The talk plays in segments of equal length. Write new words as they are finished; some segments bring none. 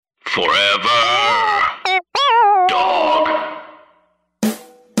Forever Dog.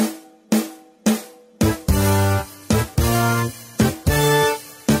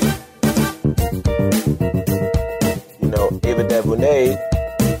 Ava DuVernay,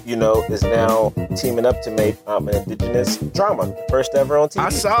 is now teaming up to make an indigenous drama, first ever on TV. I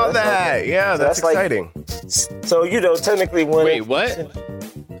saw that. Yeah, that's exciting. Technically when... Wait, what?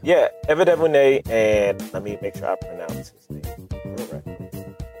 Yeah, Ava DuVernay, and let me make sure I pronounce his name correctly.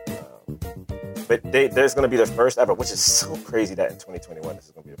 But there's going to be the first ever, which is so crazy that in 2021 this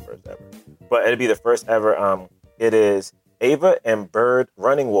is going to be the first ever. But it'll be the first ever. It is Ava and Bird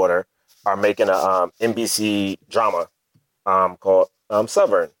Runningwater are making a NBC drama called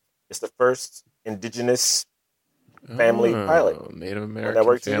Sovereign. It's the first indigenous family pilot. Native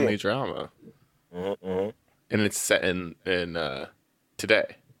American family drama. Mm-hmm. And it's set in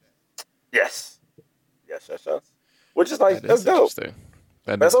today. Yes. Which is like, that's dope. Interesting.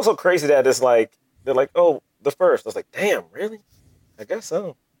 But it's also crazy that it's like, they're like, oh, the first. I was like, damn, really? I guess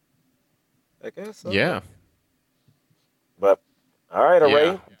so. Yeah. But, all right,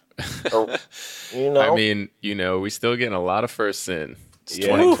 Array. Yeah. I mean, we still getting a lot of firsts in. It's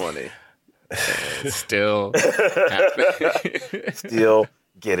 2020. It's still happening. Still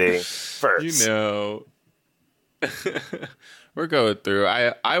getting firsts. We're going through.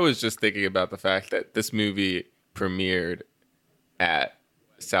 I was just thinking about the fact that this movie premiered at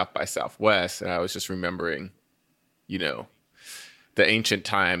South by Southwest, and I was just remembering, the ancient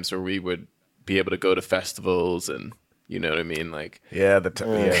times where we would be able to go to festivals and, you know what I mean? Like,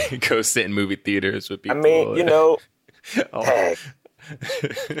 go sit in movie theaters with people. I mean,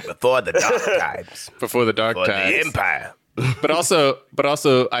 before the dark times. Before the dark times. The Empire. But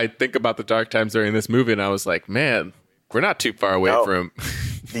also, I think about the dark times during this movie, and I was like, man, we're not too far away from.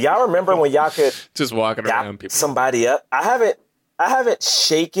 Do y'all remember when y'all could just walking around people? Somebody up. I haven't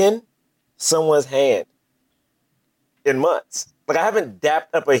shaken someone's hand in months. Like, I haven't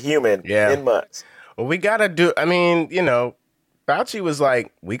dapped up a human in months. Well, we gotta do. I mean, Fauci was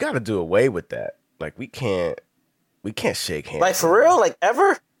like, we gotta do away with that. Like, we can't shake hands. Like, for real? Like,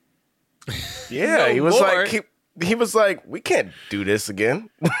 ever? Yeah, he was more. like, he was like, we can't do this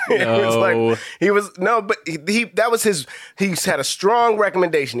again. No. That was his. He had a strong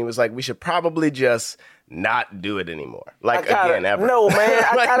recommendation. He was like, we should probably just not do it anymore. Like, again, ever. No, man,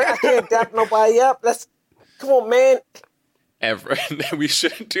 I can't dap nobody up. Come on, man. Ever. We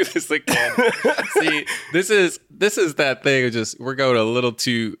shouldn't do this again. See, this is that thing of just, we're going a little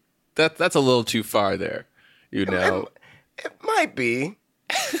too, that's a little too far there, It might be.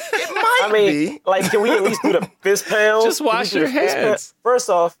 It might be. Like, can we at least do the fist pound? Just wash your hands. First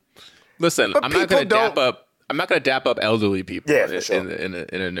off. Listen, I'm not going to dap up elderly people in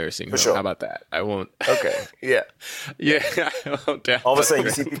a nursing home. Sure. How about that? I won't. Okay. Yeah. Yeah. I won't dap All of a sudden,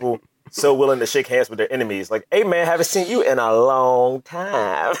 you see people so willing to shake hands with their enemies. Like, hey, man, haven't seen you in a long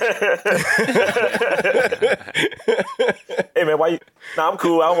time. Hey, man, why you... No, I'm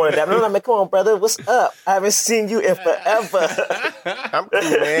cool. I don't want to dap. No, man, come on, brother. What's up? I haven't seen you in forever. I'm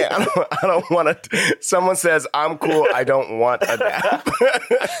cool, man. I don't want to... Someone says, I'm cool. I don't want a dap.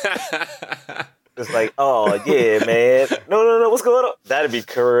 It's like, oh, yeah, man. No. What's going on? That'd be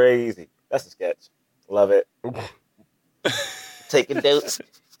crazy. That's a sketch. Love it. Taking notes.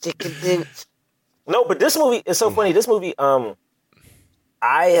 No, but this movie is so funny. This movie, I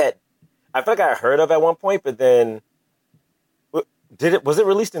feel like I heard of at one point, but then was it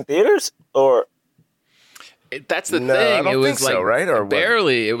released in theaters or? That's the thing. I don't it was think so, like right? Or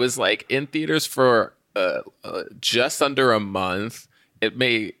barely. It was like in theaters for just under a month. It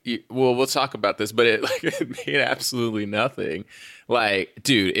may. We'll talk about this, but it made absolutely nothing. Like,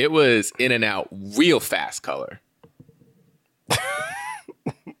 dude, it was in and out real fast color.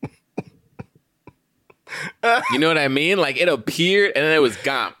 You know what I mean? Like, it appeared and then it was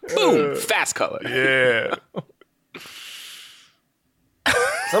gone. Boom, fast color. Yeah.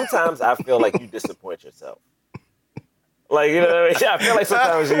 Sometimes I feel like you disappoint yourself. Like, you know what I mean? I feel like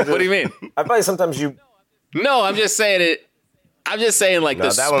sometimes you. What do you mean? I feel like sometimes you. No, I'm just saying it. I'm just saying, like, the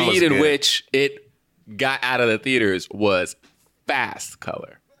speed in which it got out of the theaters was fast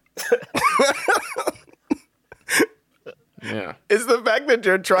color. Yeah. It's the fact that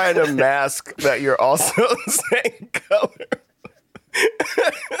you're trying to mask that you're also saying color.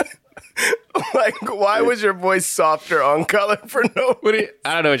 Like, why was your voice softer on color for no reason?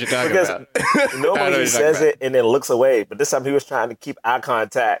 I don't know what you're talking about. Normally he says it and then looks away, but this time he was trying to keep eye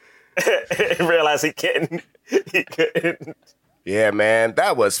contact and realized he couldn't. Yeah, man,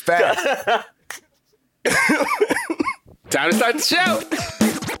 that was fast. Time to start the show.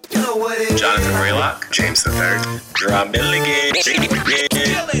 Jonathan Raylock, James the Third, Drum Milligan.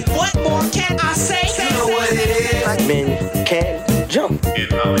 What more can I say? You know what it is. Black men can't jump. In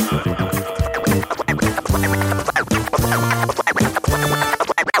Hollywood.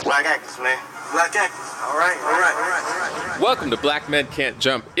 Black actors, man. Black actors. All right. Welcome to Black Men Can't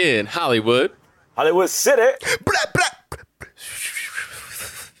Jump in Hollywood. Hollywood City. Black.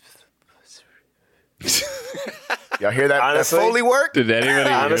 Y'all hear that? Honestly, that Foley work? Did anybody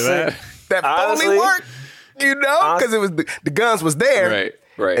Honestly, hear that? That Foley honestly, work? You know, because it was the guns was there,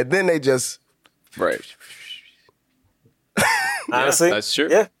 Right. and then they just Right. Honestly, that's true.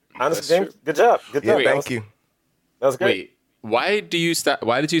 Yeah, honestly, That's James, true. good job. Good job. thank you. That was great. Wait, why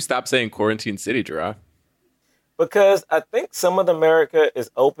did you stop saying Quarantine City, Gerard? Because I think some of America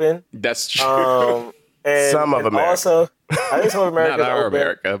is open. That's true. And Some of and America. Also, I think some of America Not is our open.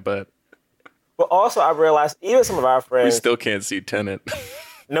 America, but But also, I realized even some of our we friends. still can't see Tenet.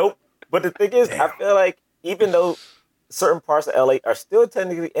 Nope. But the thing is, I feel like even though certain parts of LA are still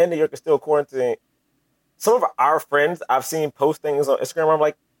technically, and New York is still quarantined, some of our friends I've seen post things on Instagram where I'm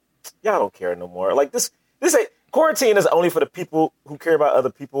like, y'all don't care no more. Like this ain't quarantine is only for the people who care about other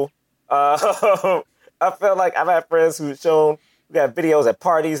people. I felt like I've had friends who got videos at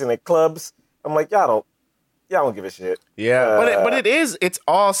parties and at clubs. I'm like, y'all don't give a shit. Yeah, but it's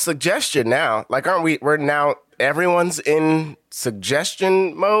all suggestion now. Like, aren't we? We're now everyone's in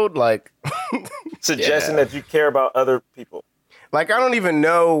suggestion mode. Like, Suggesting that you care about other people. I don't even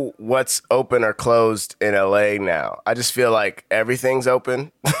know what's open or closed in LA now. I just feel like everything's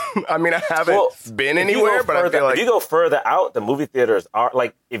open. I mean, I haven't been if you anywhere, go but I further- feel like if you go further out, the movie theaters are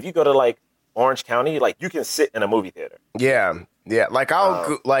like, if you go to like Orange County, like you can sit in a movie theater. yeah. Like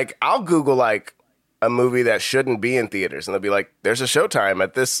I'll Google like a movie that shouldn't be in theaters, and they'll be like, "There's a showtime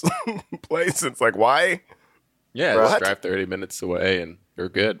at this place." It's like, why? Yeah, What? just drive 30 minutes away and you're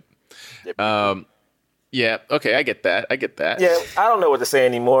good. Yeah, okay, I get that. Yeah, I don't know what to say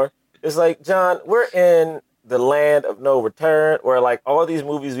anymore. It's like, John, we're in the land of no return, where like all these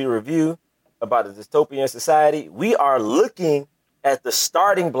movies we review about the dystopian society, we are looking at the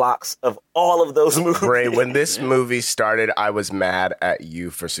starting blocks of all of those movies. Ray, when this movie started, I was mad at you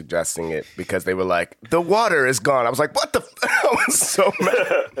for suggesting it because they were like, the water is gone. I was like, what the I was so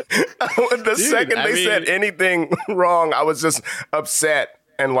mad. The second they said anything wrong, I was just upset.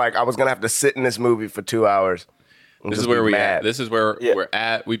 And like, I was going to have to sit in this movie for 2 hours. This is where This is where we're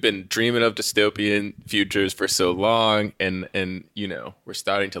at. We've been dreaming of dystopian futures for so long, and you know, we're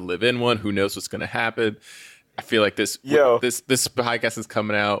starting to live in one. Who knows what's going to happen? I feel like this podcast is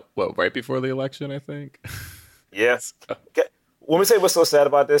coming out right before the election, I think. Yes. Okay. When we say what's so sad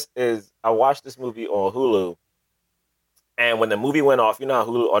about this is I watched this movie on Hulu, and when the movie went off, you know how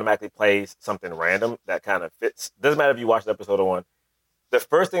Hulu automatically plays something random that kind of fits. Doesn't matter if you watched episode 1. The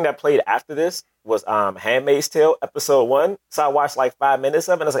first thing that played after this was Handmaid's Tale episode 1. So I watched like 5 minutes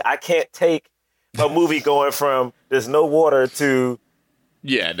of it. And I was like, I can't take a movie going from there's no water to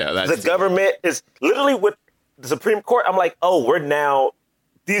the government is literally with the Supreme Court. I'm like, oh, we're now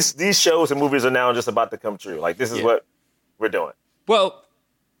these shows and movies are now just about to come true. Like this is what we're doing. Well,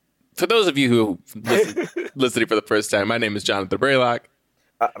 for those of you who listening for the first time, my name is Jonathan Braylock.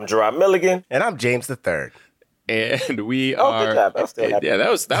 I'm Gerard Milligan. And I'm James the Third. And we good are. job. I'm still happy. Yeah, that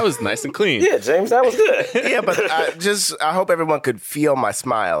was nice and clean. Yeah, James, that was good. Yeah, but I hope everyone could feel my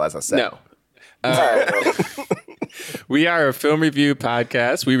smile as I said. No. All right, bro. We are a film review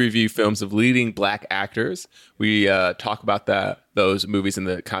podcast. We review films of leading black actors. We talk about those movies in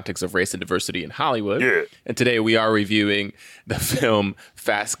the context of race and diversity in Hollywood. Yeah. And today we are reviewing the film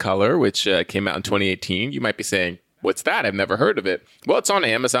Fast Color, which came out in 2018. You might be saying, what's that? I've never heard of it. Well, it's on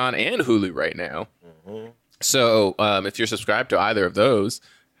Amazon and Hulu right now. Mm-hmm. So if you're subscribed to either of those,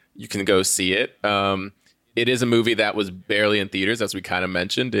 you can go see it. It is a movie that was barely in theaters, as we kind of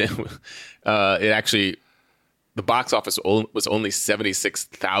mentioned. It actually, the box office was only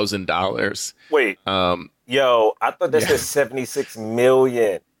 $76,000. Wait, yo, I thought that said 76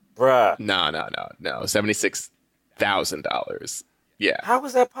 million, bruh. No, $76,000. Yeah, How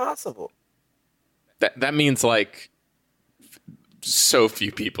is that possible? that means like so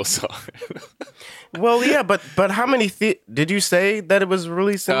few people saw it. Well, yeah, but how many did you say that it was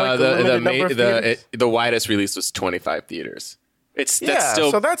released in like a limited number of theaters? The widest release was 25 theaters. It's still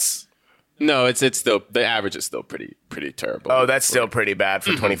the average is still pretty terrible. Oh, that's still pretty bad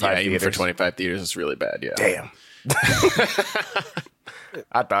for 25 even theaters. for 25 theaters, it's really bad. Yeah. Damn.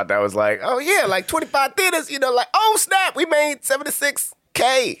 I thought that was like, oh yeah, like 25 theaters, like, oh snap, we made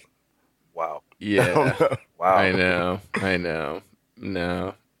 $76K. Wow. Yeah. Oh, no. Wow. I know.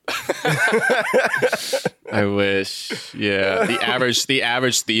 No. I wish. Yeah. The average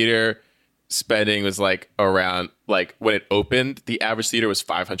theater spending was like around, like when it opened, the average theater was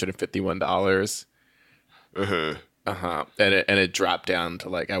 $551. And it dropped down to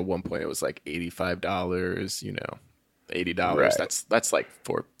like at one point it was like $85, $80. Right. That's like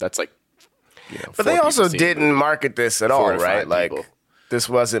But they also didn't market this at all, 4 to 5 right? Like people. this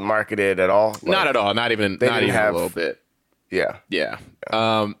wasn't marketed at all. Like, Not at all. Not even have- a little bit. Yeah. Yeah.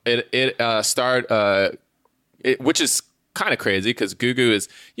 It starred, which is kind of crazy because Gugu is,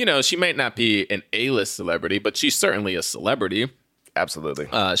 she might not be an A-list celebrity, but she's certainly a celebrity. Absolutely.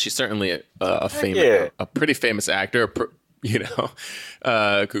 She's certainly yeah. a pretty famous actor, Gugu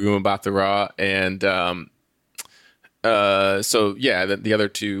Mbatha-Raw. And so, yeah, the other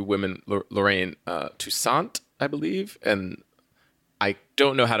two women, Lorraine Toussaint, I believe, and I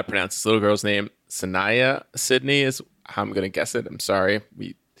don't know how to pronounce this little girl's name. Sanaya Sidney is how I'm going to guess it. I'm sorry.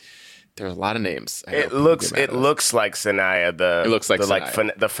 There's a lot of names. It looks like Sanaya. It looks like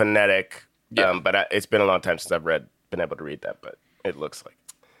Sanaya. The phonetic. Yeah. But it's been a long time since I've been able to read that. But it looks like.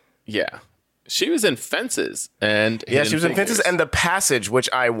 Yeah, she was in Fences and Yeah, she was in Fences and The Passage, which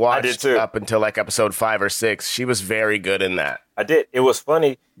I watched did too. up until like episode 5 or 6. She was very good in that. I did. It was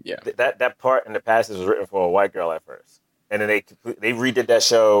funny. Yeah. That part in The Passage was written for a white girl at first, and then they redid that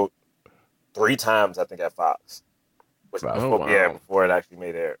show 3 times, I think, at Fox. Wow. Before it actually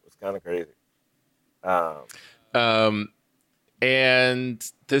made air. It was kind of crazy.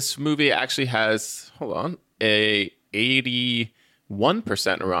 And this movie actually has, a 81%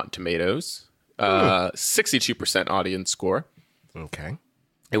 Rotten Tomatoes, 62% audience score. Okay.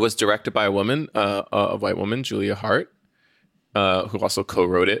 It was directed by a woman, a white woman, Julia Hart, who also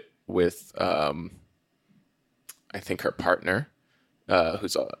co-wrote it with, I think, her partner,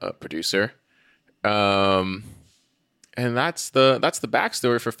 who's a producer. And that's the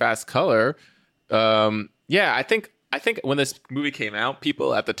backstory for Fast Color. Yeah, I think when this movie came out,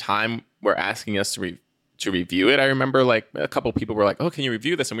 people at the time were asking us to review it. I remember like a couple people were like, "Oh, can you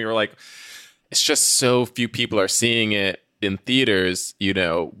review this?" And we were like, "It's just so few people are seeing it in theaters."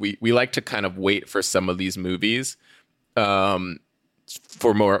 We like to kind of wait for some of these movies for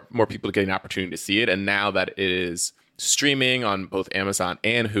more people to get an opportunity to see it. And now that it is streaming on both Amazon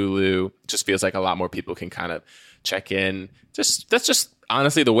and Hulu, it just feels like a lot more people can kind of check in. That's just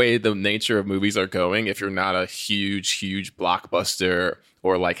honestly the way the nature of movies are going. If you're not a huge blockbuster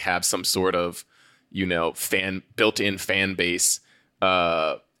or like have some sort of built-in fan base,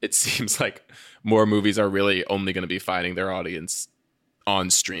 it seems like more movies are really only going to be finding their audience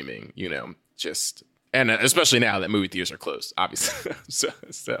on streaming. And especially now that movie theaters are closed, obviously.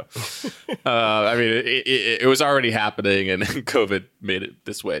 I mean, it was already happening, and COVID made it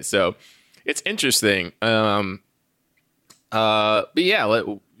this way. So it's interesting. But yeah, I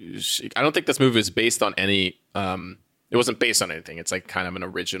don't think this movie is based on any. It wasn't based on anything. It's like kind of an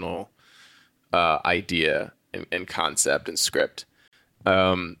original idea and concept and script.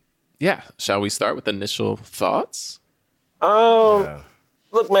 Yeah, shall we start with initial thoughts?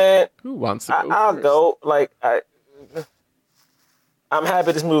 Look, man. Who wants to go I'll first? go. Like I'm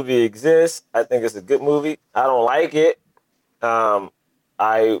happy this movie exists. I think it's a good movie. I don't like it.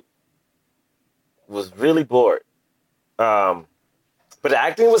 I was really bored. But the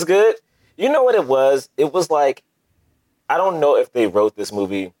acting was good. You know what it was? It was like, I don't know if they wrote this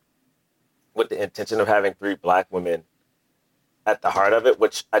movie with the intention of having 3 black women at the heart of it,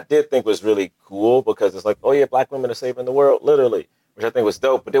 which I did think was really cool because it's like, oh yeah, black women are saving the world, literally, which I think was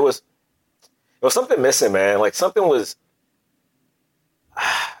dope. But there was something missing, man. Like something was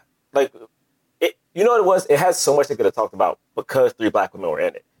like, it, you know what it was? It had so much they could have talked about because 3 black women were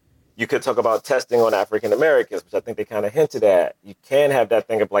in it. You could talk about testing on African Americans, which I think they kind of hinted at. You can have that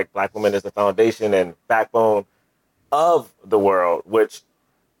thing of like black women as the foundation and backbone of the world, which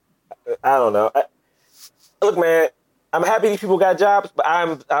I don't know. Look, man, I'm happy these people got jobs, but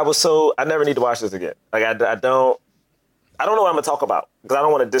I never need to watch this again. Like I don't know what I'm gonna talk about because I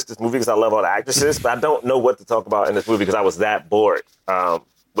don't want to diss this movie because I love all the actresses, but I don't know what to talk about in this movie because I was that bored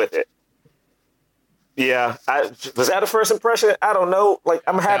with it. Yeah, was that a first impression? I don't know. Like,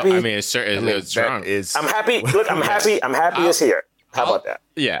 I'm happy. I mean, it's strong. I'm happy. Look, I'm happy. I'm happy it's here. How about that?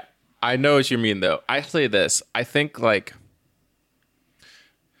 Yeah, I know what you mean, though. I say this. I think, like,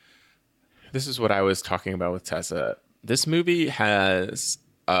 this is what I was talking about with Tessa. This movie has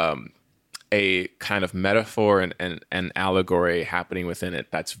a kind of metaphor and allegory happening within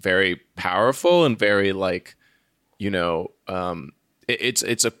it that's very powerful and very, like,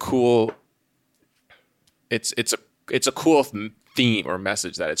 it's a cool... It's a cool theme or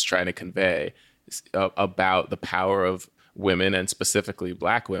message that it's trying to convey about the power of women and specifically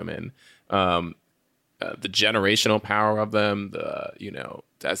Black women. The generational power of them,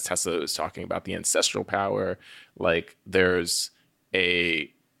 as Tessa was talking about, the ancestral power. Like there's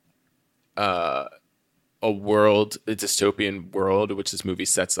a world, a dystopian world, which this movie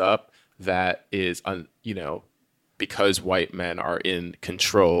sets up, that is, because white men are in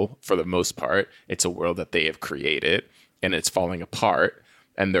control for the most part, it's a world that they have created and it's falling apart,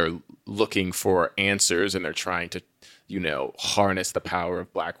 and they're looking for answers, and they're trying to, harness the power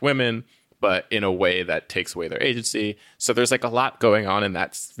of Black women, but in a way that takes away their agency. So there's like a lot going on in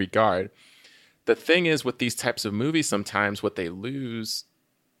that regard. The thing is, with these types of movies, sometimes what I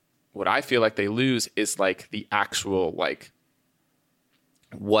feel like they lose is like the actual, like,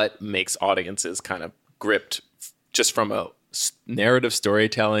 what makes audiences kind of gripped just from a narrative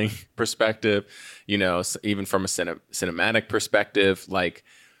storytelling perspective, even from a cinematic perspective. Like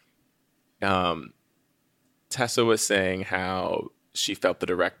Tessa was saying how she felt the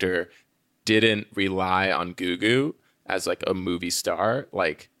director didn't rely on Gugu as like a movie star.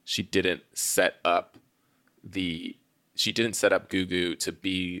 Like she didn't set up Gugu to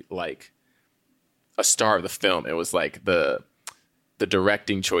be like a star of the film. It was like the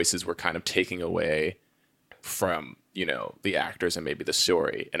directing choices were kind of taking away from, the actors and maybe the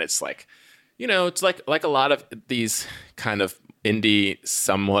story. And it's like, it's like a lot of these kind of indie,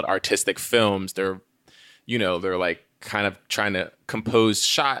 somewhat artistic films. They're like kind of trying to compose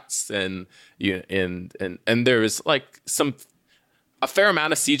shots and there's like a fair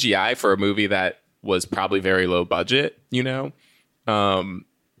amount of CGI for a movie that was probably very low budget, and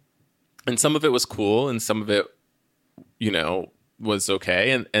some of it was cool and some of it, was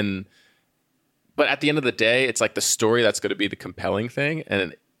okay. But at the end of the day, it's like the story that's going to be the compelling thing.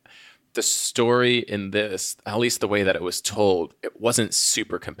 And the story in this, at least the way that it was told, it wasn't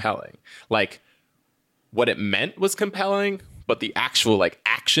super compelling. Like what it meant was compelling, but the actual like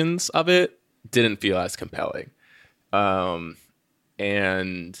actions of it didn't feel as compelling. And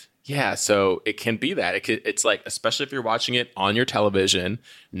yeah, so it can be that it's like, especially if you're watching it on your television,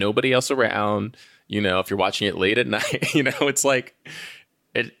 nobody else around, if you're watching it late at night, it's like,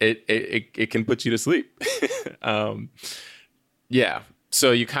 it can put you to sleep. Yeah.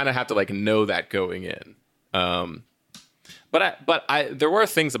 So you kind of have to like know that going in. But there were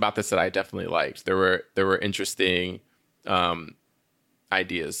things about this that I definitely liked. There were interesting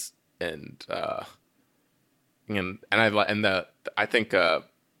ideas and I think the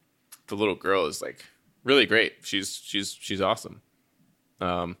little girl is like really great. She's awesome.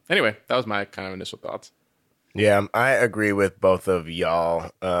 Anyway, that was my kind of initial thoughts. Yeah, I agree with both of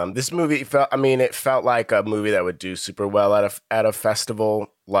y'all. This movie it felt like a movie that would do super well at a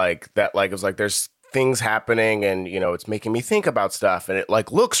festival like that. Like it was like there's things happening and it's making me think about stuff, and it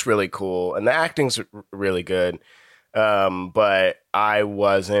like looks really cool and the acting's really good. But I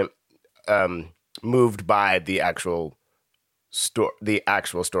wasn't moved by the actual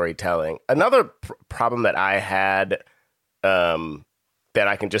storytelling. Another problem that I had that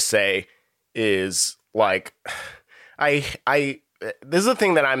I can just say is like this is a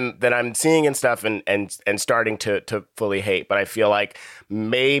thing that I'm seeing and stuff and starting to fully hate, but I feel like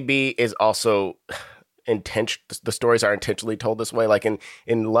maybe is also the stories are intentionally told this way. Like in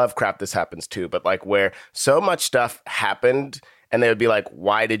Lovecraft this happens too, but like where so much stuff happened and they would be like,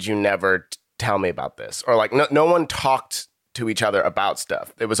 why did you never tell me about this? Or like no one talked to each other about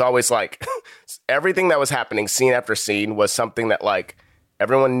stuff. It was always like everything that was happening scene after scene was something that like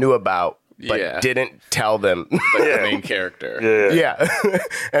everyone knew about but didn't tell them. Like the main character. Yeah.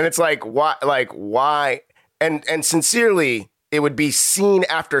 And it's like, why? And sincerely, it would be scene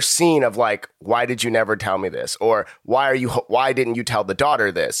after scene of like, why did you never tell me this? Or why didn't you tell the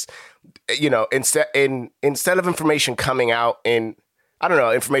daughter this? Instead of information coming out in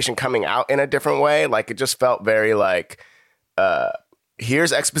a different way, like it just felt very like,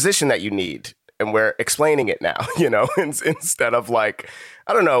 here's exposition that you need. And we're explaining it now, instead of like,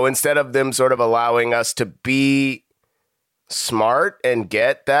 I don't know, instead of them sort of allowing us to be smart and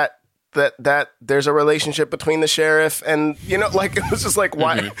get that there's a relationship between the sheriff and, like, it was just like,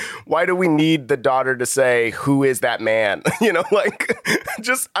 why do we need the daughter to say, who is that man? Like,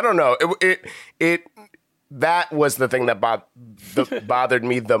 just, I don't know. That was the thing that bothered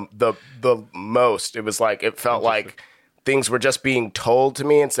me the most. It was like, it felt like things were just being told to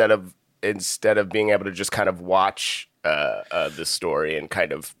me instead of being able to just kind of watch the story and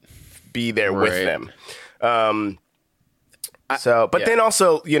kind of be there with them. Then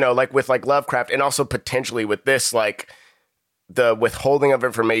also, like with like Lovecraft and also potentially with this, like the withholding of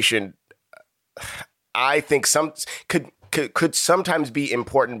information, I think could sometimes be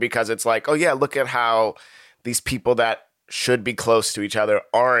important because it's like, oh yeah, look at how these people that should be close to each other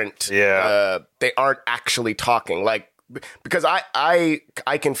aren't. Yeah. They aren't actually talking. Like, because I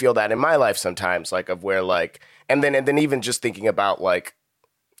can feel that in my life sometimes, like of where like, and then even just thinking about like,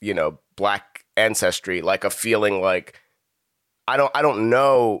 you know, Black ancestry, like a feeling like I don't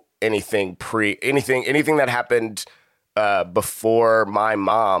know anything that happened before my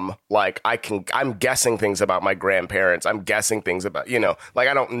mom. Like I'm guessing things about my grandparents. I'm guessing things about, you know, like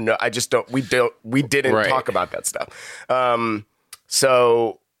I don't know. I just don't. We didn't Right. talk about that stuff.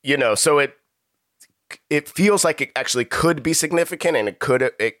 So you know, so it feels like it actually could be significant, and it could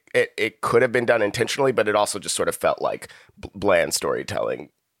have been done intentionally, but it also just sort of felt like bland storytelling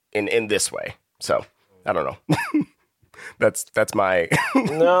in this way. So I don't know. that's my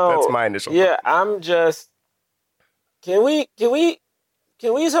No. that's my initial. Yeah, I'm just. Can we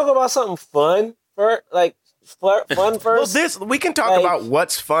talk about something fun first? Like fun Well, first. we can talk Like- about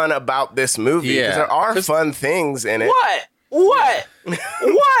what's fun about this movie, because Yeah. there are fun things in it. What?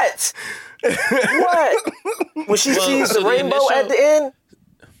 What? When she sees so the the rainbow initial- at the end,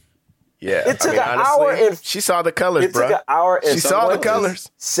 Yeah, It took an hour and- she saw the colors, it bro. took an hour and She saw the colors.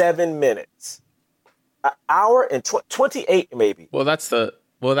 7 minutes. An hour and 28 maybe. Well, that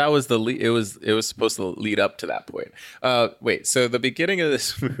was the lead. It was supposed to lead up to that point. Wait, so the beginning of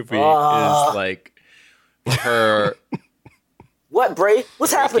this movie is like her What, Bray?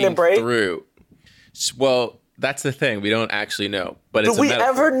 What's happening, breaking Bray? through. Well, that's the thing. We don't actually know, but Do it's we a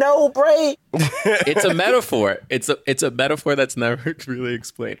metaphor. ever know, Bray? It's a metaphor. It's a metaphor that's never really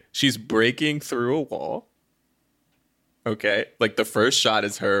explained. She's breaking through a wall. Okay, like the first shot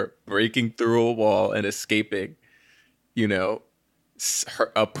is her breaking through a wall and escaping. You know,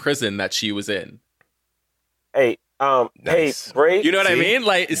 a prison that she was in. Hey, Nice. hey, Bray. You know what I See? mean?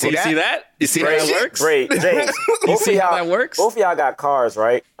 Like, you see that? You see how Bray, that works? Bray, James. You see how that works? Both of y'all got cars,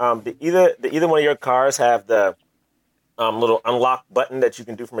 right? Did either one of your cars have the little unlock button that you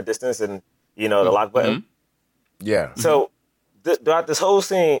can do from a distance, and you know the lock button? Yeah. So throughout this whole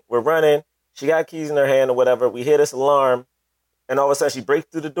scene, we're running. She got keys in her hand or whatever. We hear this alarm, and all of a sudden she breaks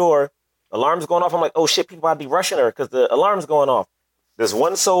through the door. Alarm's going off. I'm like, oh shit, people might be rushing her because the alarm's going off. There's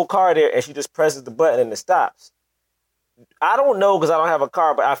one sole car there, and she just presses the button and it stops. I don't know because I don't have a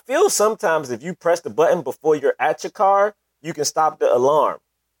car, but I feel sometimes if you press the button before you're at your car, you can stop the alarm.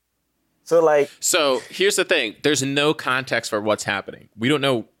 So like, So here's the thing. There's no context for what's happening. We don't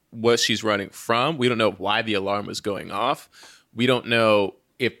know what she's running from. We don't know why the alarm was going off. We don't know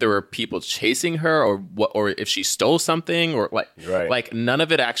if there were people chasing her or what, or if she stole something or Right. like none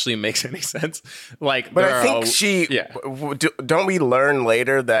of it actually makes any sense. Like, But there I are think a- she. yeah. Don't we learn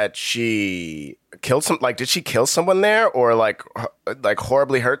later that she killed some? Like, did she kill someone there, or like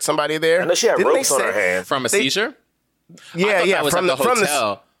horribly hurt somebody there? I know she had Didn't they ropes on say- her hand. From a They- seizure? Yeah, I thought yeah. that was from at the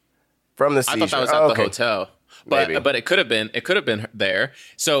hotel. From the I seizure. thought that was at Oh, the okay. hotel. Maybe. But it could have been there.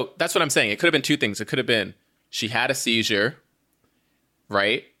 So that's what I'm saying. It could have been two things. It could have been she had a seizure,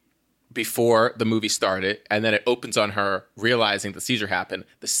 right? Before the movie started, and then it opens on her realizing the seizure happened.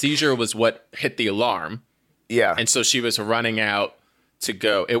 The seizure was what hit the alarm, Yeah. and so she was running out to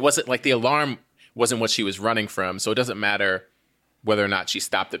go. It wasn't like the alarm wasn't what she was running from, so it doesn't matter whether or not she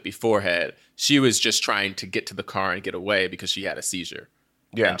stopped it beforehand. She was just trying to get to the car and get away because she had a seizure.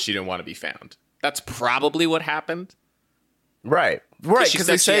 Yeah. And she didn't want to be found. That's probably what happened. Right. she Because said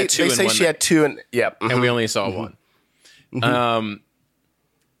they she say had two in one she had two, and yeah. And we only saw one.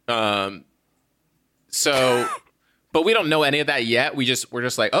 So, but we don't know any of that yet. We're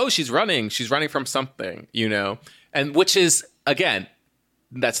just like, oh, she's running from something, you know, and which is again,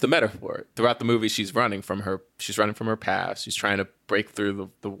 that's the metaphor throughout the movie. She's running from her past. She's trying to break through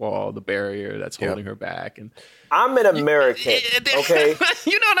the wall, the barrier that's holding her back. And I'm an American, okay?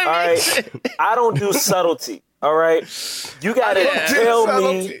 you know what All I mean? right, I don't do subtlety. All right, you gotta tell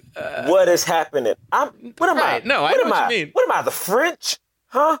me what is happening. What am Right. I? No, I know what you mean. What am I? The French?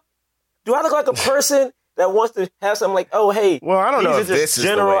 Huh? Do I look like a person that wants to have something like, oh, hey, Well, I don't know these if are this just is the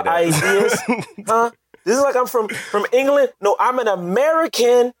general way to- ideas? Huh? This is like I'm from England. No, I'm an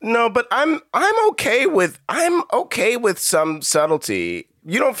American. No, but I'm okay with some subtlety.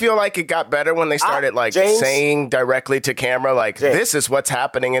 You don't feel like it got better when they started James? saying directly to camera, like, James. this is what's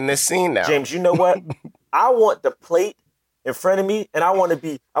happening in this scene now. James, you know what? I want the plate in front of me, and I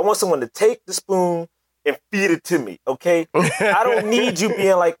want someone to take the spoon and feed it to me, okay? I don't need you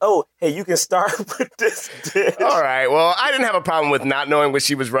being like, oh, hey, you can start with this dish. All right. Well, I didn't have a problem with not knowing what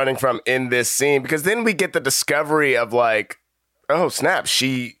she was running from in this scene, because then we get the discovery of like, oh snap,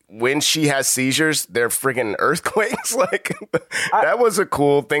 when she has seizures, they're freaking earthquakes. Like that was a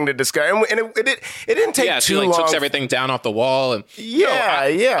cool thing to discover, and it didn't take she too like long. took everything down off the wall and Yeah,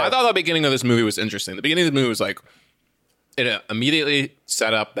 yeah. I thought the beginning of this movie was interesting. The beginning of the movie was like it immediately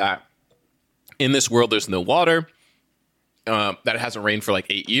set up that in this world there's no water, that it hasn't rained for like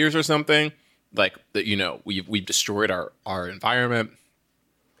 8 years or something, like that, you know, we've destroyed our environment.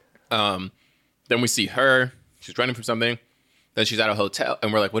 Then we see her, she's running from something. Then she's at a hotel,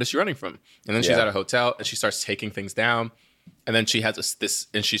 and we're like, what is she running from? And then she's at a hotel, and she starts taking things down. And then she has this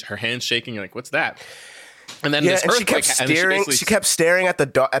and her hand's shaking. You're like, what's that? And then this she kept staring. She kept staring at the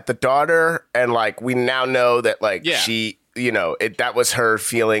daughter, and like we now know that like she, you know, that was her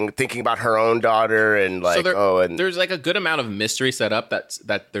thinking about her own daughter, and like there's like a good amount of mystery set up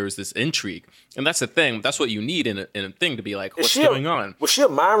that there's this intrigue, and that's the thing. That's what you need in a thing to be like, what's going on? Was she a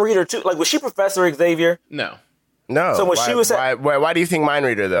mind reader too? Like, was she Professor Xavier? No. So when she was why do you think mind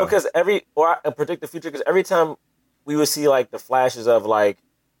reader though? Because I predict the future. Because every time we would see like the flashes of like,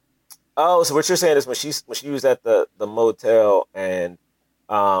 oh, so what you're saying is when she was at the motel and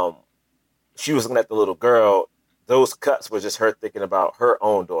she was looking at the little girl, those cuts were just her thinking about her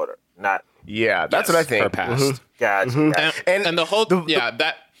own daughter, not that's what I think. Her past. Mm-hmm. Gotcha. And the whole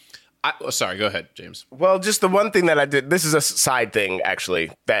sorry, go ahead, James. Well, just the one thing that I did. This is a side thing,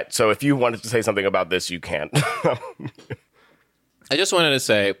 actually. So if you wanted to say something about this, you can. I just wanted to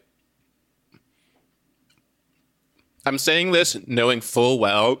say, I'm saying this knowing full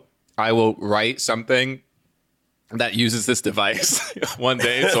well I will write something that uses this device one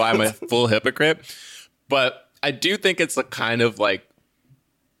day, so I'm a full hypocrite. But I do think it's a kind of like,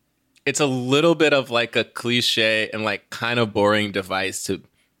 it's a little bit of like a cliche and like kind of boring device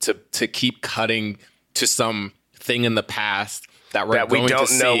to keep cutting to some thing in the past that we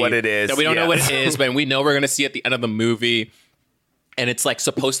don't know what it is. That we don't know what it is, but we know we're going to see at the end of the movie. And it's like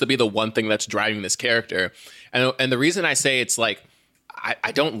supposed to be the one thing that's driving this character. And the reason I say it's like,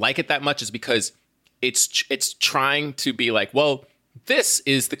 I don't like it that much is because it's trying to be like, well, this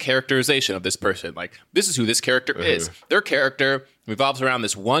is the characterization of this person. Like, this is who this character is. Their character revolves around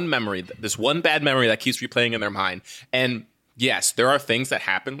this one memory, this one bad memory that keeps replaying in their mind. And yes, there are things that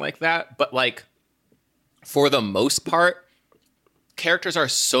happen like that, but like for the most part, characters are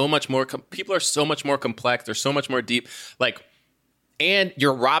so much more, people are so much more complex. They're so much more deep. Like, and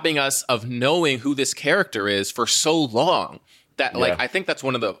you're robbing us of knowing who this character is for so long that like, I think that's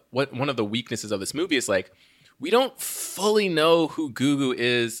one of the weaknesses of this movie is like, we don't fully know who Gugu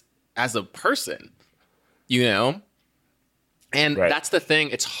is as a person, you know? And that's the thing.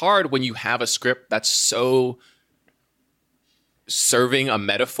 It's hard when you have a script that's so serving a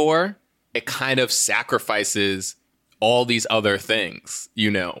metaphor, it kind of sacrifices all these other things, you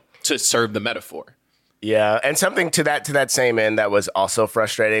know, to serve the metaphor. Yeah, and something to that same end that was also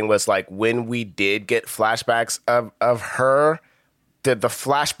frustrating was like when we did get flashbacks of her, the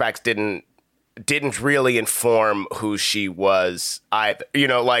flashbacks didn't really inform who she was either. You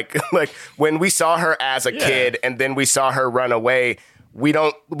know, like when we saw her as a kid and then we saw her run away, we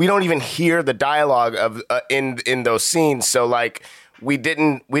don't even hear the dialogue of in those scenes. So like we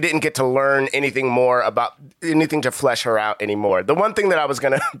didn't get to learn anything more about anything to flesh her out anymore. The one thing that I was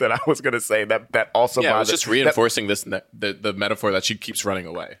gonna say that also I was just reinforcing the metaphor that she keeps running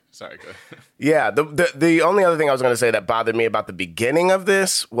away. Sorry, go ahead. Yeah, the only other thing I was going to say that bothered me about the beginning of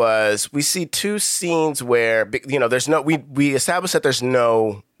this was we see two scenes where, you know, we established that there's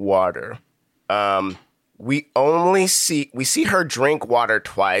no water. We see her drink water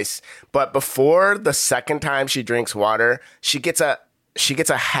twice, but before the second time she drinks water, she gets a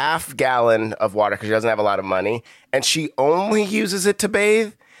half gallon of water because she doesn't have a lot of money, and she only uses it to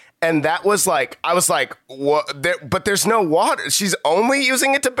bathe. And that was like, I was like, what? But there's no water. She's only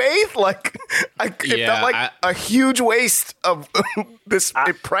using it to bathe? Like, it felt like a huge waste of this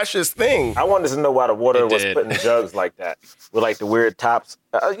precious thing. I wanted to know why the water was put in jugs like that with like the weird tops.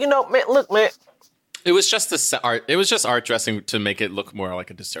 You know, man, look, man. It was just art. It was just art dressing to make it look more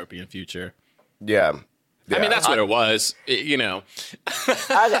like a dystopian future. Yeah. I mean, that's what it was, you know.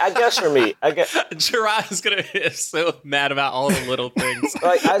 I guess for me, Gerard is so mad about all the little things.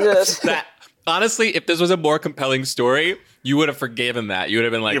 Like that. Honestly, if this was a more compelling story, you would have forgiven that. You would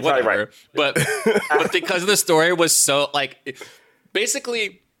have been like, whatever. Right. But because the story was so like,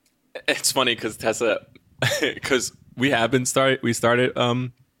 basically, it's funny because Tessa, because we started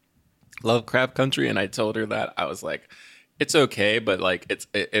Lovecraft Country, and I told her that I was like, it's okay, but like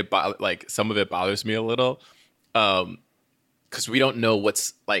it like some of it bothers me a little, because we don't know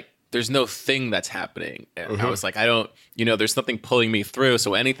what's like. There's no thing that's happening, and I was like, I don't, you know, there's nothing pulling me through,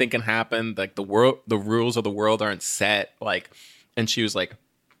 so anything can happen. Like the rules of the world aren't set. Like, and she was like,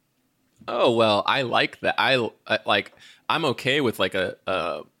 oh well, I like that. I like I'm okay with like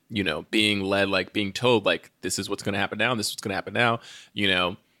a you know, being led, like being told like this is what's going to happen now, and this is what's going to happen now, you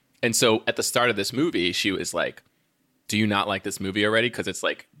know. And so at the start of this movie, she was like do you not like this movie already? Because it's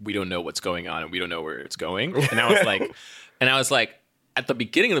like, we don't know what's going on and we don't know where it's going. And I was like, at the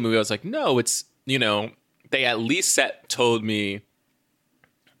beginning of the movie, I was like, no, it's, you know, they at least told me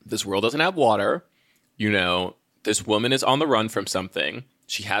this world doesn't have water. You know, this woman is on the run from something.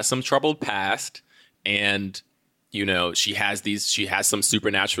 She has some troubled past, and, you know, she has some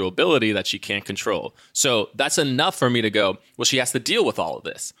supernatural ability that she can't control. So that's enough for me to go, well, she has to deal with all of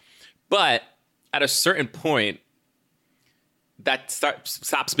this. But at a certain point, that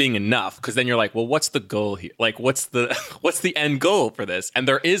stops being enough, because then you're like, well, what's the goal here? Like, what's the end goal for this? And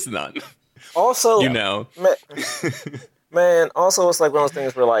there is none. Also, you know, man. Also, it's like one of those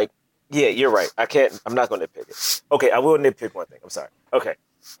things where, like, yeah, you're right. I'm not going to nitpick it. Okay, I will nitpick one thing. I'm sorry. Okay,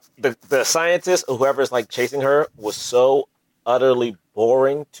 the scientist or whoever's like chasing her was so utterly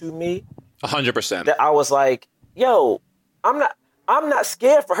boring to me. 100%. That I was like, yo, I'm not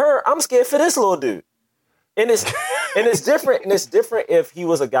scared for her. I'm scared for this little dude. And it's different. And it's different if he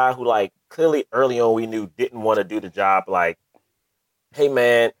was a guy who, like, clearly early on we knew didn't want to do the job. Like, hey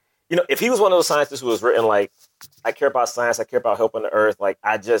man, you know, if he was one of those scientists who was written like, I care about science, I care about helping the earth. Like,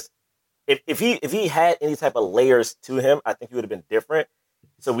 if he had any type of layers to him, I think he would have been different.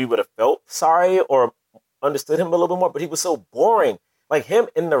 So we would have felt sorry or understood him a little bit more. But he was so boring. Like, him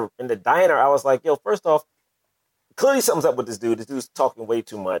in the diner, I was like, yo, first off, clearly something's up with this dude. This dude's talking way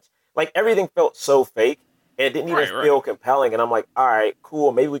too much. Like, everything felt so fake. And it didn't even feel compelling. And I'm like, all right,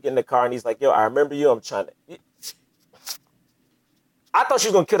 cool. Maybe we get in the car. And he's like, yo, I remember you. I'm trying to. I thought she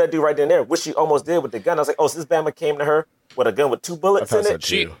was going to kill that dude right then and there, which she almost did with the gun. I was like, oh, so this Bama came to her with a gun with 2 bullets in it?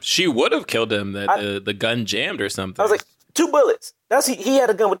 She would have killed him. The gun jammed or something. I was like, 2 bullets. He had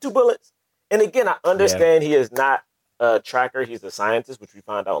a gun with 2 bullets. And again, I understand he is not a tracker. He's a scientist, which we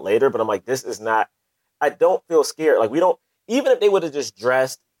find out later. But I'm like, this is not. I don't feel scared. Like, we don't. Even if they would have just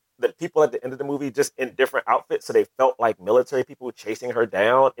dressed the people at the end of the movie just in different outfits, so they felt like military people chasing her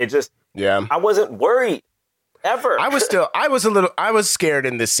down. It just, I wasn't worried ever. I was scared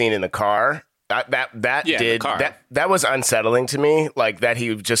in this scene in the car. That was unsettling to me. Like, that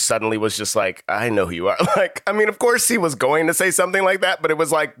he just suddenly was just like, I know who you are. Like, I mean, of course he was going to say something like that, but it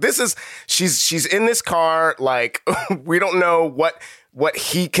was like, she's in this car. Like, we don't know what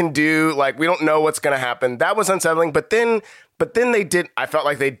he can do. Like, we don't know what's going to happen. That was unsettling. But then I felt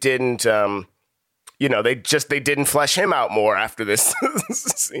like they didn't, they didn't flesh him out more after this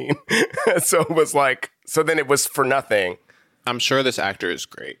scene. So it was like, so then it was for nothing. I'm sure this actor is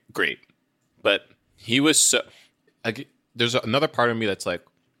great. But he was so, like, there's another part of me that's like,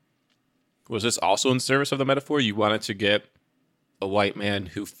 was this also in service of the metaphor? You wanted to get a white man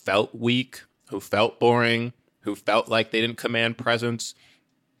who felt weak, who felt boring, who felt like they didn't command presence,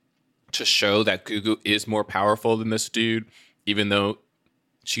 to show that Gugu is more powerful than this dude, even though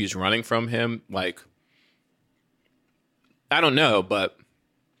she's running from him. Like, I don't know, but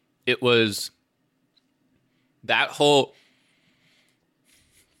it was that whole...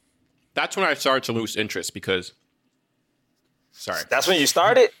 That's when I started to lose interest because... Sorry. That's when you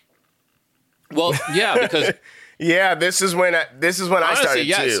started? Well, yeah, because... yeah, this is when I started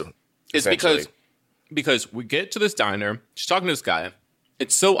too. It's because we get to this diner, she's talking to this guy.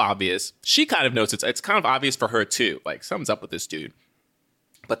 It's so obvious. She kind of knows it's kind of obvious for her too. Like, something's up with this dude.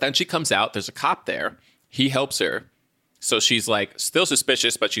 But then she comes out, there's a cop there. He helps her. So she's like still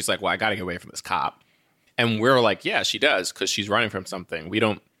suspicious, but she's like, well, I got to get away from this cop. And we're like, yeah, she does, because she's running from something. We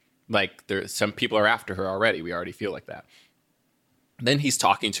don't, like, there's some people are after her already. We already feel like that. Then he's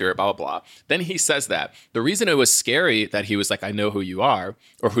talking to her, blah, blah, blah. Then he says that. The reason it was scary that he was like, I know who you are,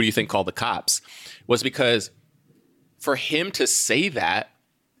 or who do you think called the cops, was because for him to say that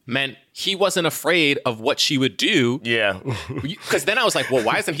meant he wasn't afraid of what she would do. Yeah. Because then I was like, well,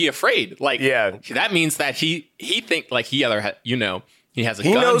 why isn't he afraid? Like, yeah, that means that he think like he either, he has a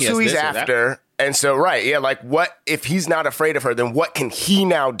gun. He knows who he's after. And so, right, yeah, like, what if he's not afraid of her, then what can he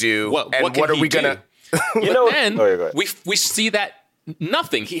now do? What are we going to... Then we see that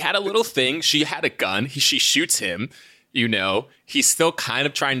nothing. He had a little thing. She had a gun. She shoots him. He's still kind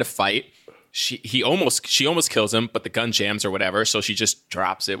of trying to fight. She almost kills him, but the gun jams or whatever. So she just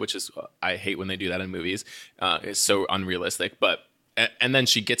drops it, which is, I hate when they do that in movies. It's so unrealistic. And then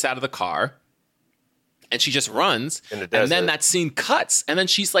she gets out of the car and she just runs. And then that scene cuts. And then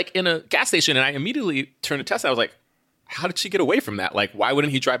she's like in a gas station. And I immediately turned to Tessa. I was like, how did she get away from that? Like, why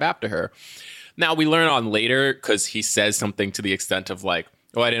wouldn't he drive after her? Now we learn on later, because he says something to the extent of like,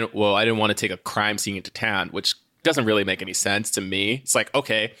 I didn't want to take a crime scene into town, which doesn't really make any sense to me. It's like,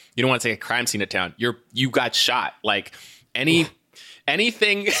 okay, you don't want to take a crime scene to town. You got shot. Like, any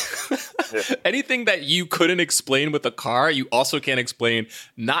anything anything that you couldn't explain with a car, you also can't explain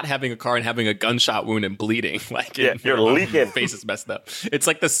not having a car and having a gunshot wound and bleeding. Like, you're leaking. Your face is messed up. It's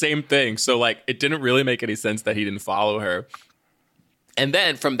like the same thing. So like, it didn't really make any sense that he didn't follow her. And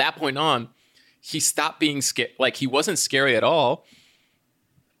then from that point on, he stopped being scared. Like, he wasn't scary at all.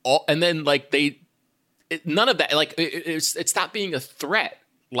 And then like none of that, like it stopped being a threat.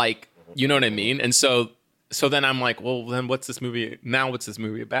 Like, you know what I mean? And so then I'm like, well, then what's this movie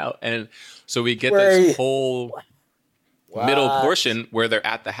about? And so we get this whole middle portion where they're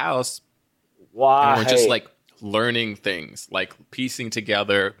at the house. Why? And we're just like learning things, like piecing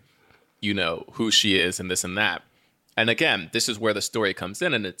together, you know, who she is and this and that. And again, this is where the story comes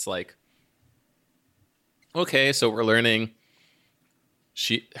in, and it's like, okay, so we're learning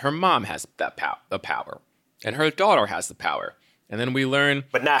her mom has the power, and her daughter has the power. And then we learn,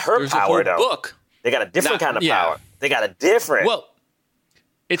 but not her power though. Book. They got a different kind of power. They got a different. Well,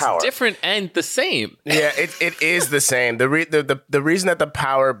 it's power. Different and the same. Yeah, it is the same. The reason that the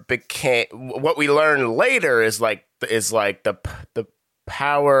power became what we learn later is like the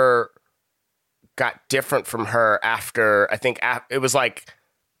power got different from her after, I think it was like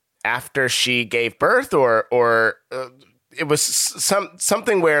after she gave birth, or it was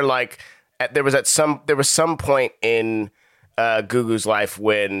something where like there was some point in Gugu's life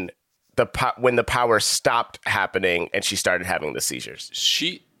when the power stopped happening and she started having the seizures.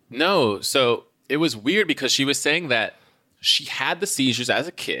 So it was weird because she was saying that she had the seizures as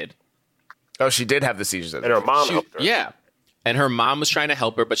a kid. Oh, she did have the seizures as a kid. And her mom helped her. Yeah. And her mom was trying to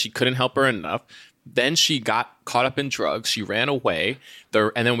help her, but she couldn't help her enough. Then she got caught up in drugs. She ran away.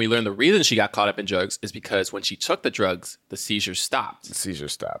 And then we learned the reason she got caught up in drugs is because when she took the drugs, the seizures stopped. The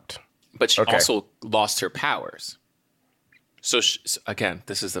seizures stopped. But she also lost her powers. So again,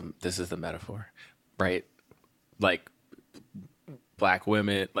 this is the metaphor, right? Like black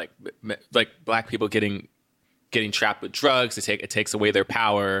women, like black people getting trapped with drugs. It takes away their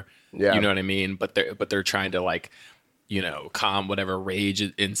power. Yeah. You know what I mean? But they're trying to like, you know, calm whatever rage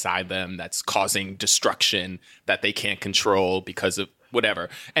inside them that's causing destruction that they can't control because of whatever.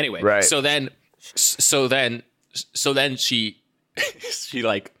 Anyway, right. So then she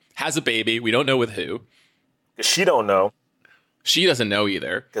like has a baby. We don't know with who. She don't know. She doesn't know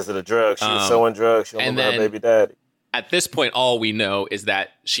either. Because of the drugs. She was selling drugs. She don't remember her baby daddy. At this point, all we know is that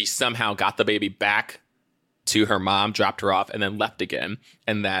she somehow got the baby back to her mom, dropped her off, and then left again,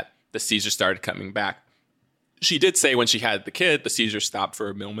 and that the seizures started coming back. She did say when she had the kid, the seizures stopped for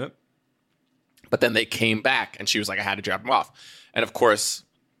a moment, but then they came back, and she was like, I had to drop them off. And of course,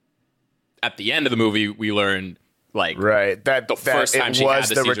 at the end of the movie, we learned, like, right, that the first time she had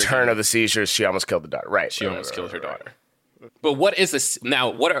the return of the seizures, she almost killed the daughter. Right. She almost killed her daughter. But what is this now?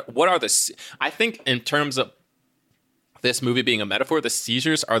 What are the? I think in terms of this movie being a metaphor, the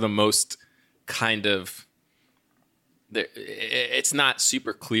seizures are the most kind of. It's not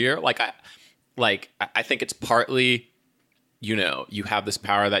super clear. I think it's partly, you know, you have this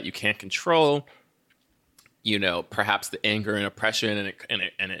power that you can't control. You know, perhaps the anger and oppression,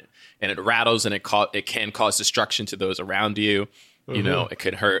 and it rattles, and it can cause destruction to those around you. Mm-hmm. You know, it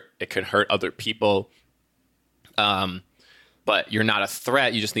could hurt other people. But you're not a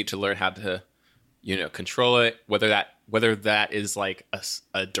threat. You just need to learn how to, you know, control it. Whether that is like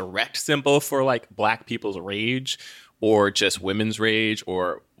a direct symbol for like black people's rage, or just women's rage,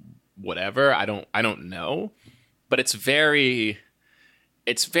 or whatever. I don't know. But it's very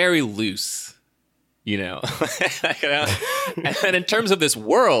loose, you know. And then in terms of this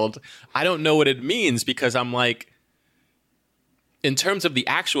world, I don't know what it means, because I'm like, in terms of the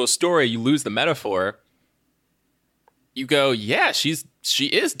actual story, you lose the metaphor. You go, yeah, she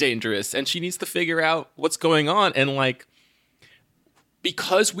is dangerous, and she needs to figure out what's going on. And like,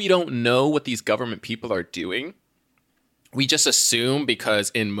 because we don't know what these government people are doing, we just assume, because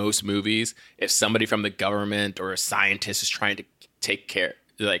in most movies, if somebody from the government or a scientist is trying to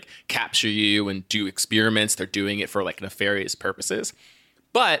capture you and do experiments, they're doing it for like nefarious purposes.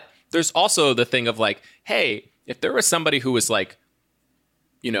 But there's also the thing of like, hey, if there was somebody who was like,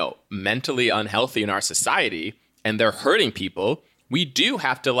 you know, mentally unhealthy in our society, and they're hurting people, we do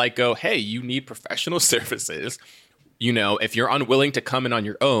have to like go, hey, you need professional services. You know, if you're unwilling to come in on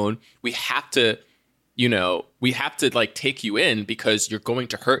your own, we have to like take you in, because you're going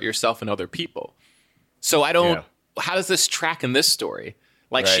to hurt yourself and other people. So how does this track in this story?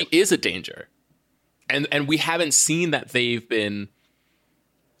 Like, right. She is a danger. And we haven't seen that they've been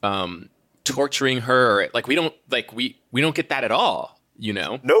torturing her. Like, we don't get that at all, you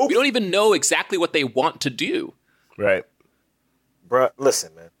know? Nope. We don't even know exactly what they want to do. Right. Bruh,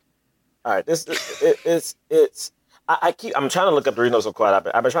 listen, man. All right, it's I'm trying to look up the reason so quiet.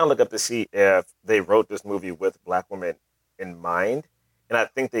 I've been trying to look up to see if they wrote this movie with black women in mind, and I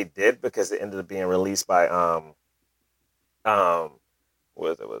think they did because it ended up being released by what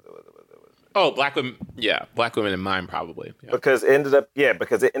was it? Oh, black women. Yeah, black women in mind, probably. Yeah. Because it ended up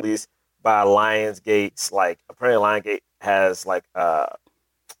because it released by Lionsgate's apparently Lionsgate has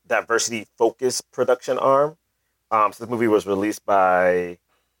diversity focused production arm. So the movie was released by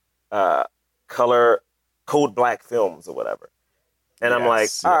Code Black Films or whatever. And I'm like,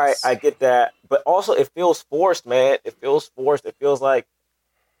 all right, I get that. But also it feels forced, man. It feels forced. It feels like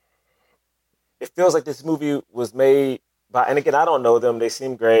this movie was made by, and again, I don't know them. They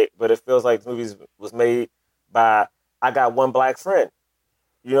seem great, but it feels like this movie was made by, I got one black friend.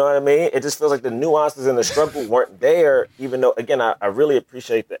 You know what I mean? It just feels like the nuances and the struggle weren't there, even though, again, I really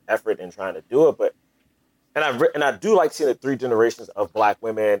appreciate the effort in trying to do it. But and I do like seeing the 3 generations of black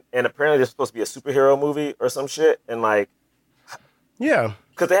women. And apparently, it's supposed to be a superhero movie or some shit. And yeah,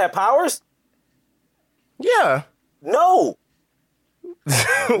 because they have powers. Yeah. No.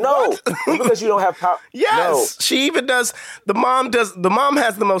 No, because you don't have power. Yes, no. She even does. The mom has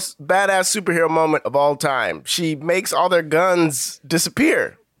the most badass superhero moment of all time. She makes all their guns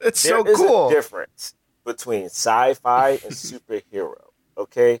disappear. It's so cool. There is a difference between sci-fi and superhero.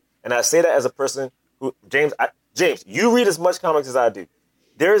 Okay, and I say that as a person who James, you read as much comics as I do.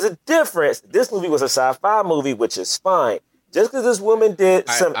 There is a difference. This movie was a sci-fi movie, which is fine. Just because this woman did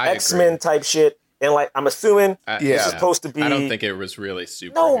some X-Men type shit. And I'm assuming it's supposed to be. I don't think it was really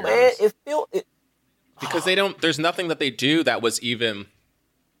super. No, man, because they don't. There's nothing that they do that was even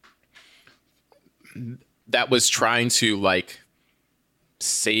trying to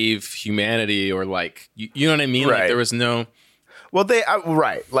save humanity or you know what I mean. Right. There was no. Well, they are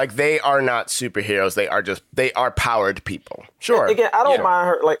right. They are not superheroes. They are powered people. Sure. And again, I don't mind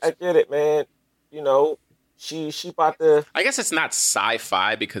her. I get it, man. You know. She about to. I guess it's not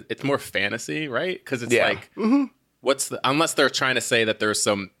sci-fi because it's more fantasy, right? Because it's unless they're trying to say that there's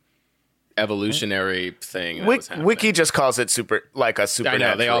some evolutionary thing. Wiki just calls it a supernatural. I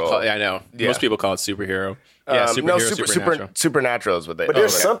know they all call. I know most people call it superhero. Yeah, supernatural. Supernatural is what they. But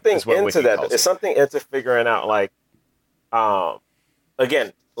there's something into that. There's something into figuring out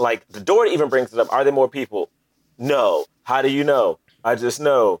again, the door even brings it up. Are there more people? No. How do you know? I just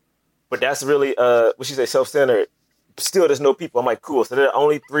know. But that's really, what she say, self-centered. Still, there's no people. I'm like, cool. So there are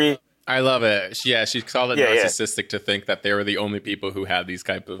only 3. I love it. Yeah, she called it narcissistic to think that they were the only people who had these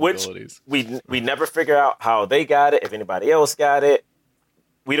type of abilities. We never figure out how they got it, if anybody else got it.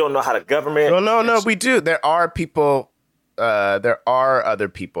 We don't know how the government. No, we do. There are people. There are other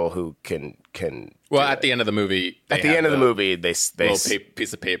people who can. Well, at the end of the movie, they little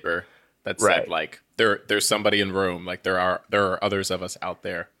piece of paper that said there's somebody in Rome. There are others of us out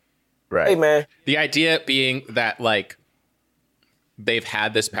there. Right. Hey, man. The idea being that they've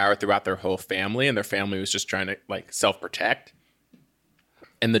had this power throughout their whole family, and their family was just trying to self-protect.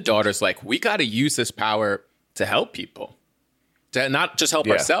 And the daughter's we got to use this power to help people, to not just help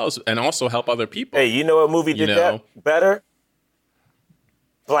ourselves and also help other people. Hey, you know what movie did that better?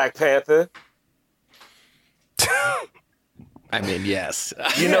 Black Panther. I mean, yes.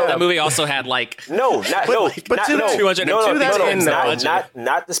 You know that movie also had not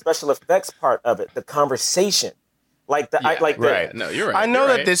the special effects part of it, the conversation, right. No, you're right. I know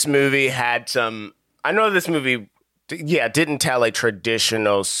that this movie had some. I know this movie, didn't tell a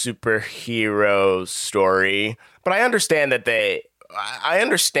traditional superhero story, but I understand that I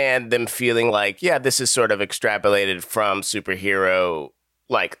understand them feeling this is sort of extrapolated from superhero.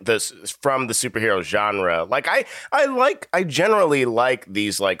 From the superhero genre. I generally like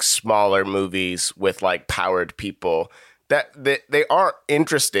these smaller movies with powered people that they are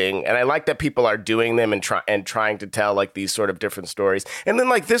interesting, and I like that people are doing them and trying to tell these sort of different stories. And then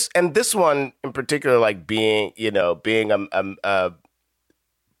this one in particular,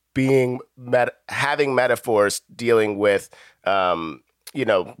 having metaphors dealing with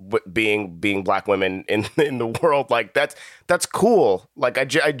being black women in the world, that's cool. I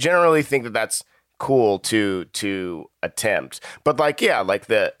generally think that that's cool to attempt, but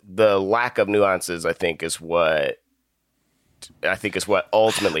the lack of nuances, I think is what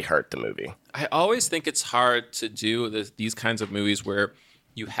ultimately hurt the movie. I always think it's hard to do these kinds of movies where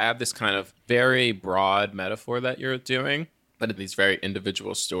you have this kind of very broad metaphor that you're doing, but in these very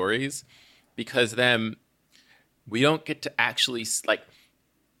individual stories, because then we don't get to actually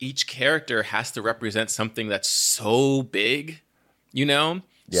each character has to represent something that's so big, Yeah.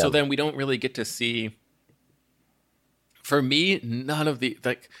 So then we don't really get to see. For me, none of the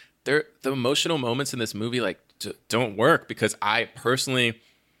the emotional moments in this movie don't work because I personally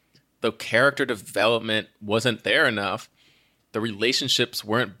the character development wasn't there enough. The relationships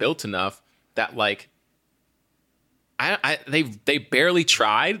weren't built enough that like they barely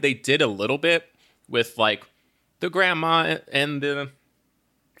tried. They did a little bit with like the grandma and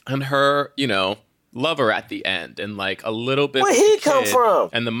her, you know, lover at the end, and like a little bit Where with he the come kid from?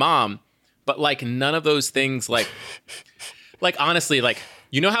 and the mom, but like none of those things like honestly, like,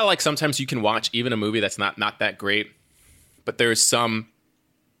 you know how like sometimes you can watch even a movie that's not that great, but there's some,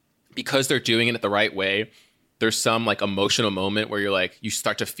 because they're doing it the right way, there's some like emotional moment where you're like, you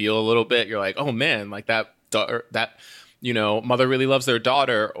start to feel a little bit, you're like, oh man, like that daughter, that, you know, mother really loves their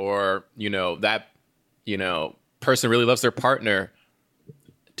daughter, or, you know, that, you know, person really loves their partner.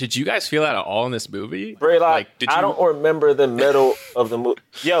 Did you guys feel that at all in this movie? Braylock, Like, I don't remember the middle of the movie.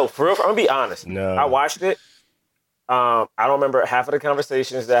 Yo, for real, I'm gonna be honest. No. I watched it. I don't remember half of the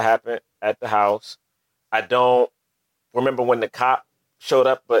conversations that happened at the house. I don't remember when the cop showed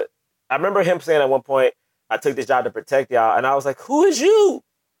up, but I remember him saying at one point, I took this job to protect y'all. And I was like, who is you?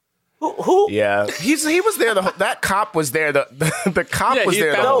 Who? Yeah, he was there. That cop was there. The cop Yeah, was he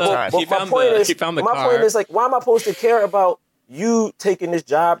there the found whole the- time. he found the my car. point is like, why am I supposed to care about you taking this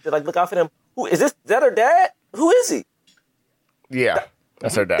job to like look out for them? Who is this? Is that her dad? Who is he? Yeah,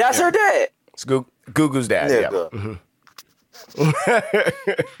 that's her dad. That's her dad. It's Gugu's dad. Yeah, Yeah. good.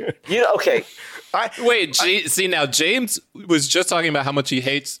 You know, okay. Wait, see now, James was just talking about how much he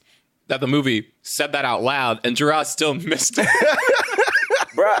hates that the movie said that out loud, and Gerard still missed it.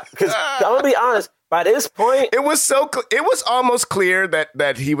 Bruh, because I'm gonna be honest, by this point, It was it was almost clear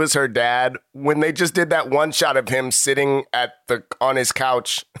that he was her dad when they just did that one shot of him sitting on his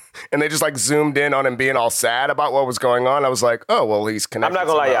couch, and they just like zoomed in on him being all sad about what was going on. I was like, oh well, he's I'm connected. not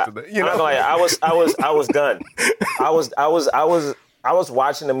gonna lie, somehow y'all. to the- you I'm know, not gonna lie, I was done. I was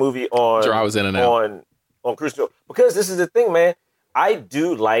watching the movie on. Gerard was in and out. on Cruise Control, because this is the thing, man. I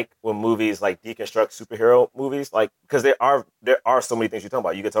do like when movies like deconstruct superhero movies, like, because there are so many things you talk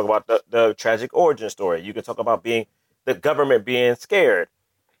about. You can talk about the tragic origin story. You can talk about the government being scared.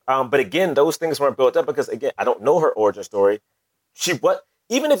 But again, those things weren't built up because, again, I don't know her origin story.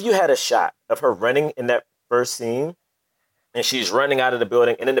 Even if you had a shot of her running in that first scene, and she's running out of the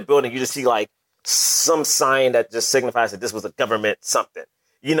building, and in the building you just see like some sign that just signifies that this was a government something.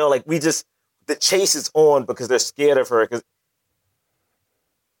 You know, like the chase is on because they're scared of her, because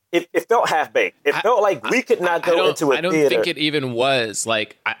it felt half-baked. It felt like we could not go into a I don't theater. think it even was.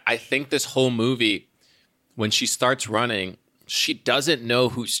 Like, I think this whole movie, when she starts running, she doesn't know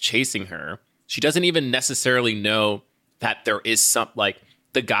who's chasing her. She doesn't even necessarily know that there is like,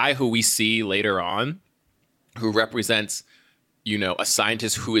 the guy who we see later on, who represents, you know, a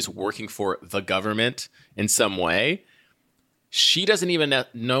scientist who is working for the government in some way. She doesn't even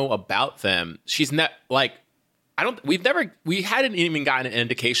know about them. She's not like, we hadn't even gotten an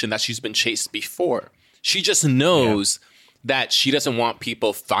indication that she's been chased before. She just knows that she doesn't want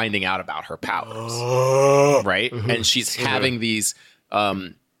people finding out about her powers. Right? Mm-hmm. And she's having these,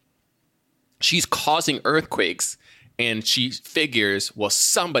 she's causing earthquakes, and she figures, well,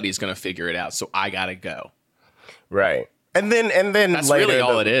 somebody's going to figure it out. So I got to go. right. And then That's later, really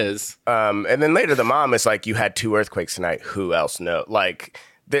all it is. And then later the mom is like, you had 2 earthquakes tonight. Who else knows? Like,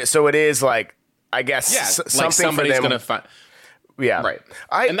 so it is like, I guess something like somebody's for them. going to find. Yeah. Right.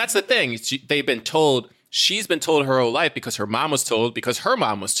 And that's the thing. She's been told her whole life, because her mom was told, because her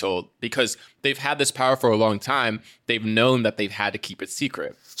mom was told, because they've had this power for a long time. They've known that they've had to keep it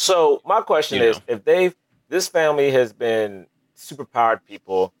secret. So my question is, if this family has been superpowered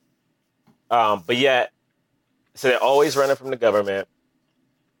people, but yet, so they're always running from the government,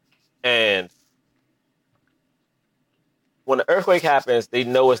 and when the earthquake happens, they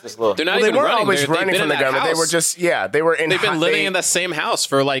know it's this little. They're not Well, they even weren't running. always They've running been from in the that government. They house. were just, they were in. They've been living in the same house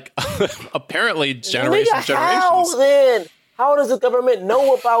for like apparently generations. How then? How does the government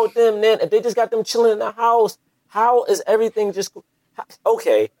know about them then? If they just got them chilling in the house, how is everything just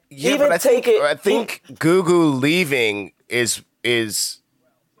okay? Yeah, even but I take think Gugu leaving is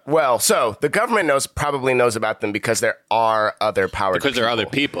well. So the government probably knows about them because there are other powered Because there are other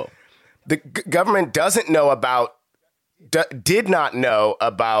people. people. The government doesn't know about, did not know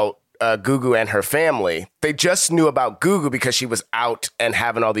about Gugu and her family. They just knew about Gugu because she was out and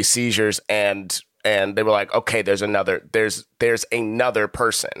having all these seizures, and they were like, okay, there's another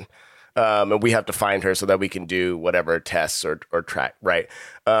person, and we have to find her so that we can do whatever tests or track. Right?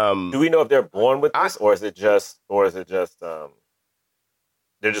 Do we know if they're born with this, or is it just they're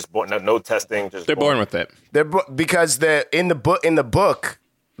just born? No testing. Just They're born with it. Because in the book,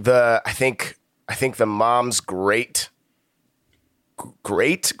 I think the mom's great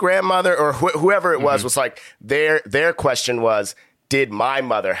grandmother or whoever it was like their question was, did my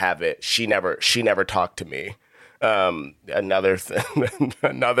mother have it, she never talked to me. Another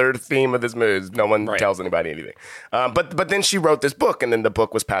theme of this movie is no one tells anybody anything. But then she wrote this book, and then the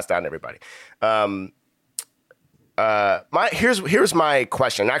book was passed down to everybody. Here's my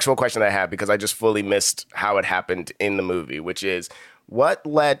question, an actual question that I have, because I just fully missed how it happened in the movie, which is what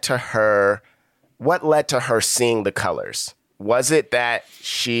led to her seeing the colors? Was it that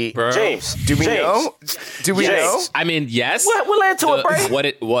she James? Do we know? Do we know? I mean, yes. What led to it, Bray?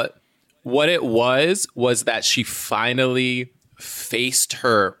 What it was that she finally faced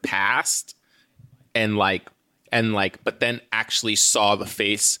her past and but then actually saw the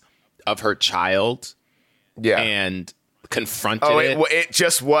face of her child. Yeah. And confronted it. It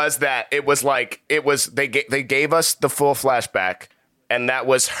just was that it was they gave us the full flashback, and that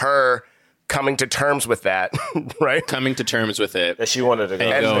was her coming to terms with that, right? Coming to terms with it. That she wanted to go.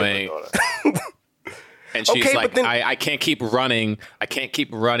 And going. And she's like, I can't keep running. I can't keep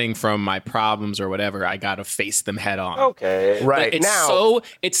running from my problems or whatever. I got to face them head on. Okay. Right. But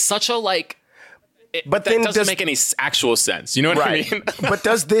it's such a but that doesn't make any actual sense. You know what I mean? But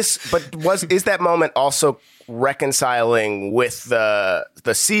is that moment also reconciling with the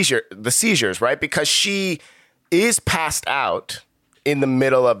seizures, right? Because she is passed out in the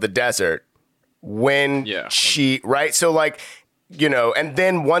middle of the desert when right? So and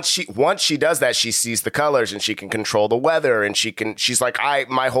then once she does that, she sees the colors and she can control the weather, and she's like,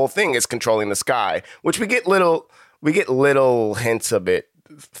 my whole thing is controlling the sky, which we get little hints of it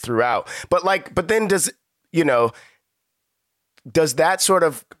throughout. But then does that sort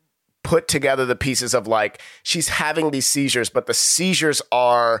of put together the pieces of she's having these seizures, but the seizures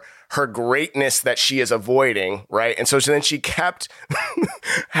are her greatness that she is avoiding, right? And so then she kept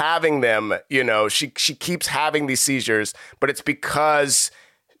having them, she keeps having these seizures, but it's because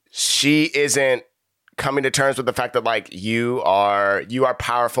she isn't coming to terms with the fact that you are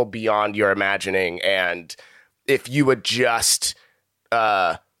powerful beyond your imagining, and if you would just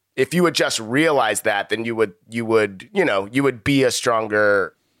realize that, then you would be a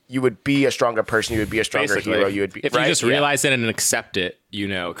stronger person. You would be a stronger hero. You would be if you just realize it and accept it,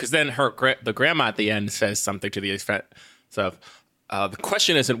 because then the grandma at the end says something to the effect of, the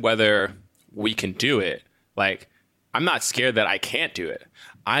question isn't whether we can do it. I'm not scared that I can't do it.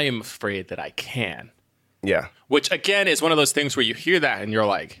 I am afraid that I can. Yeah. Which again is one of those things where you hear that and you're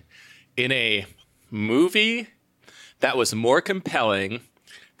like, in a movie that was more compelling,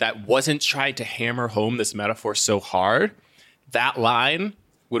 that wasn't trying to hammer home this metaphor so hard, that line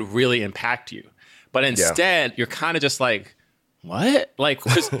would really impact you. But instead, you're kind of just like, what?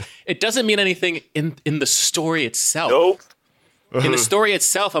 Because it doesn't mean anything in the story itself. Nope. In the story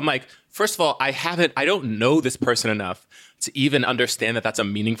itself, I'm like, first of all, I don't know this person enough to even understand that that's a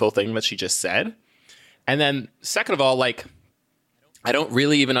meaningful thing that she just said. And then second of all, I don't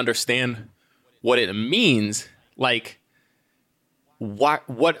really even understand what it means. What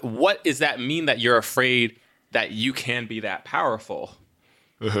does that mean that you're afraid that you can be that powerful?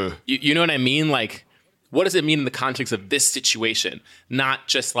 Uh-huh. You know what I mean? What does it mean in the context of this situation? Not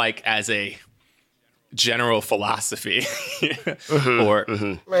just as a general philosophy or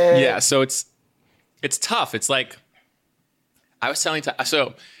so it's tough. It's I was telling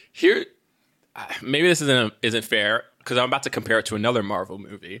so here, maybe this isn't fair because I'm about to compare it to another Marvel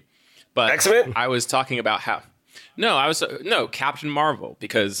movie, but X-Men? I was talking about Captain Marvel,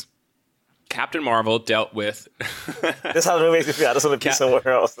 because Captain Marvel dealt with That's how the movie makes me feel. I just want to be somewhere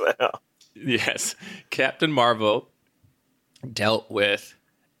else now. Yes. Captain Marvel dealt with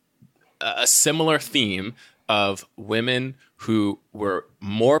a similar theme of women who were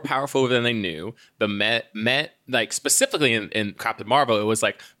more powerful than they knew. Specifically in Captain Marvel, it was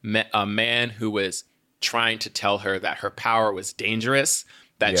a man who was trying to tell her that her power was dangerous,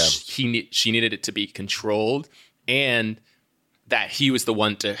 that she needed it to be controlled, and that he was the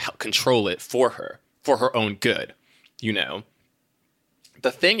one to help control it for her own good.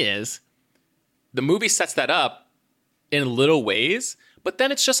 The thing is, the movie sets that up in little ways, but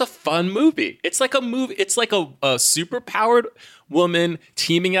then it's just a fun movie. It's like a movie. It's like a super powered woman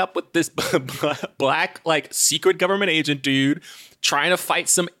teaming up with this black secret government agent dude trying to fight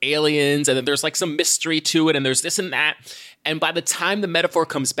some aliens, and then there's some mystery to it, and there's this and that. And by the time the metaphor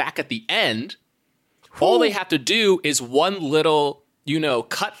comes back at the end, all they have to do is one little,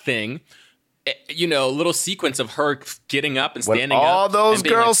 cut thing, little sequence of her getting up and standing up. All those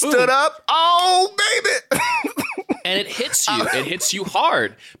girls stood up. Oh, baby. And it hits you. It hits you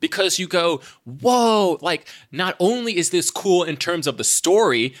hard because you go, whoa, not only is this cool in terms of the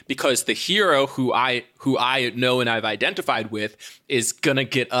story, because the hero who I know and I've identified with is going to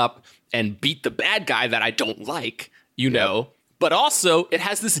get up and beat the bad guy that I don't like, But also, it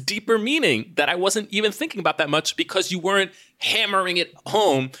has this deeper meaning that I wasn't even thinking about that much because you weren't hammering it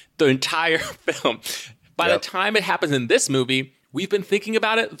home the entire film. By the time it happens in this movie, we've been thinking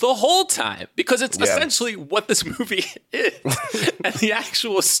about it the whole time because it's essentially what this movie is. And the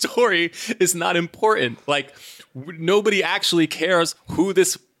actual story is not important. Like, nobody actually cares who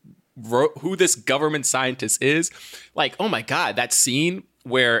this government scientist is. Like, oh my God, that scene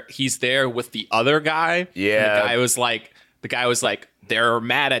where he's there with the other guy. Yeah. And the guy was like, they're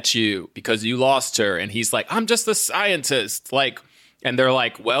mad at you because you lost her. And he's like, I'm just a scientist. Like, and they're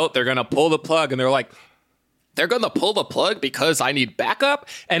like, well, they're going to pull the plug. And they're like, they're going to pull the plug because I need backup.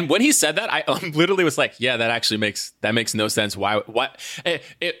 And when he said that, I literally was like, yeah, that actually makes no sense. Why? What?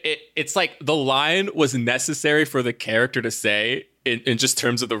 It's like the line was necessary for the character to say in just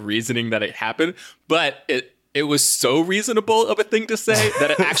terms of the reasoning that it happened. But it was so reasonable of a thing to say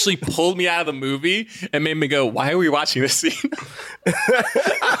that it actually pulled me out of the movie and made me go, why are we watching this scene?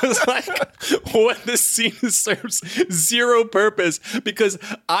 I was like, what? This scene serves zero purpose because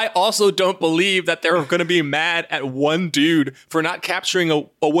I also don't believe that they're going to be mad at one dude for not capturing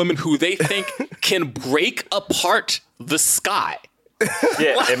a woman who they think can break apart the sky.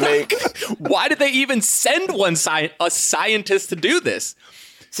 Yeah, why did they even send a scientist to do this?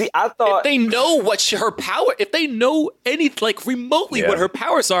 See, I thought if they know what her power, if they know remotely what her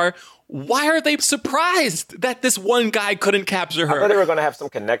powers are, why are they surprised that this one guy couldn't capture her? I thought they were going to have some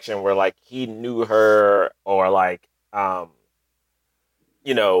connection where, like, he knew her, or like, that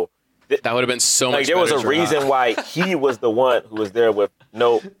would have been so much. There was a reason why he was the one who was there with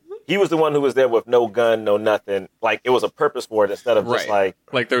no. He was the one who was there with no gun, no nothing. Like, it was a purpose for it instead of just like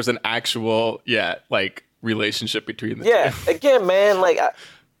there was an actual relationship between the two. Yeah, again, man, like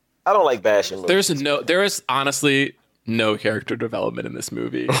I don't like bashing movies. There is honestly no character development in this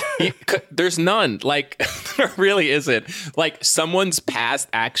movie. There's none. Like, there really isn't. Like, someone's past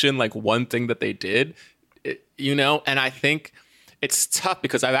action, like one thing that they did, and I think it's tough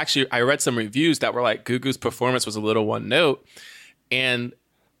because I read some reviews that were like Gugu's performance was a little one note, and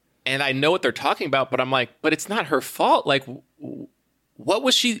I know what they're talking about, but I'm like, but it's not her fault. Like, what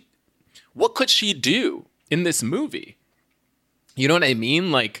could she do in this movie? You know what I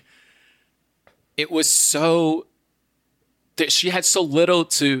mean? Like, it was so that she had so little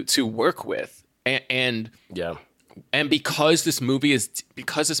to work with, and because this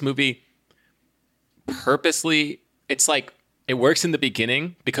movie purposely, it's like it works in the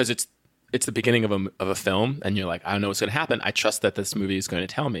beginning because it's the beginning of a film, and you're like, I don't know what's going to happen. I trust that this movie is going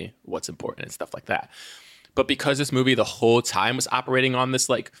to tell me what's important and stuff like that. But because this movie the whole time was operating on this,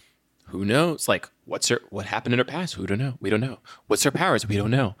 like, who knows? Like, what happened in her past? We don't know. What's her powers? We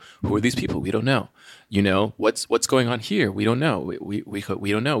don't know. Who are these people? We don't know. What's going on here? We don't know. We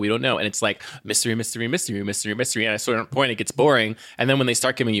don't know. We don't know. And it's like mystery. And at a certain point, it gets boring. And then when they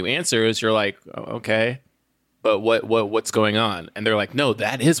start giving you answers, you're like, oh, okay, but what's going on? And they're like, no,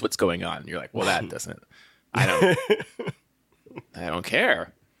 that is what's going on. And you're like, well, that doesn't. I don't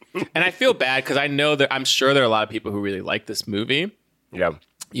care. And I feel bad because I'm sure there are a lot of people who really like this movie. Yeah.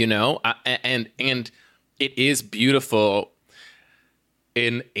 And it is beautiful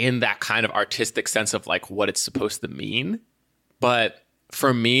in that kind of artistic sense of like what it's supposed to mean. But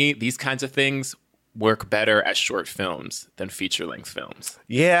for me, these kinds of things work better as short films than feature-length films.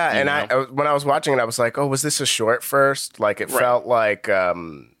 Yeah, when I was watching it, I was like, oh, was this a short first? Like, it felt like,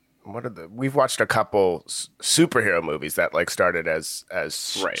 we've watched a couple superhero movies that like started as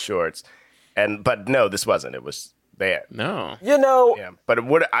shorts. But no, this wasn't. It was... No, yeah, but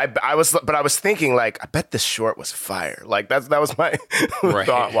I was thinking like, I bet this short was fire. Like that was my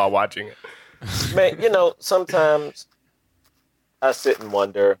thought while watching it. Man, sometimes I sit and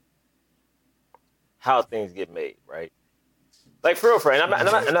wonder how things get made, right? Like, for real, friend.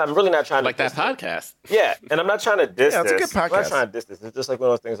 I'm really not trying to like that podcast. Yeah, and I'm not trying to diss it's this. a good podcast. I'm not trying to diss this. It's just like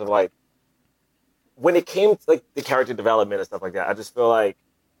one of those things of like, when it came to like the character development and stuff like that, I just feel like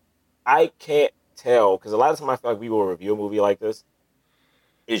I can't tell, because a lot of time I feel like we will review a movie like this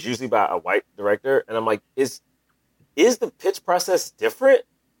is usually by a white director, and I'm like, is the pitch process different?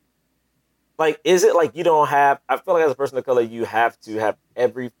 Like, is it like you don't have, I feel like as a person of color, you have to have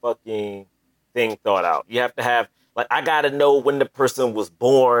every fucking thing thought out. You have to have, like, I gotta know when the person was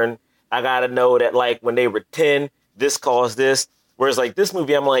born. I gotta know that, like, when they were 10, this caused this. Whereas, like, this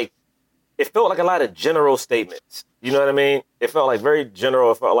movie, I'm like, it felt like a lot of general statements. You know what I mean? It felt like very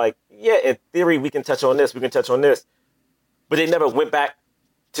general. It felt like, yeah, in theory, we can touch on this, we can touch on this. But they never went back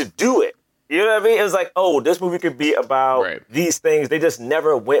to do it. You know what I mean? It was like, oh, this movie could be about these things. They just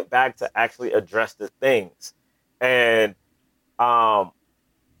never went back to actually address the things. And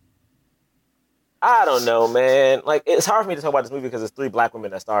I don't know, man. Like, it's hard for me to talk about this movie because it's 3 black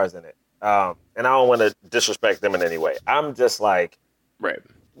women that stars in it. And I don't want to disrespect them in any way. I'm just like, Right.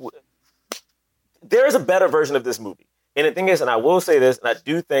 there is a better version of this movie. And the thing is, and I will say this, and I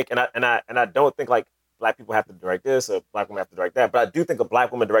do think, and I don't think like black people have to direct this or black women have to direct that, but I do think a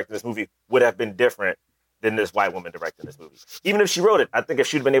black woman directing this movie would have been different than this white woman directing this movie. Even if she wrote it, I think if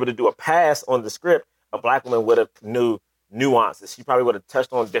she'd been able to do a pass on the script, a black woman would have knew nuances. She probably would have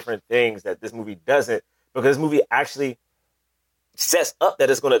touched on different things that this movie doesn't, because this movie actually sets up that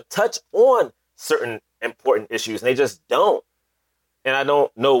it's going to touch on certain important issues, and they just don't. And I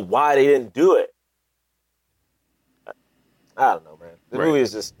don't know why they didn't do it. I don't know, man. The movie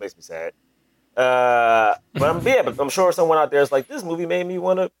just makes me sad. But I'm sure someone out there is like, this movie made me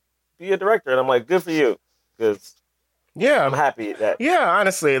want to be a director, and I'm like, good for you, because I'm happy that. Yeah,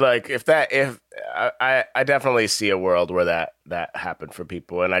 honestly, like if I definitely see a world where that happened for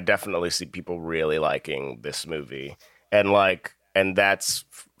people, and I definitely see people really liking this movie, and that's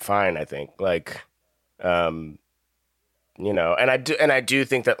fine. I think, like, you know, and I do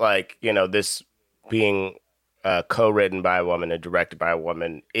think that, like, you know, this being co-written by a woman and directed by a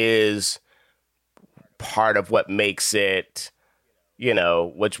woman is part of what makes it, you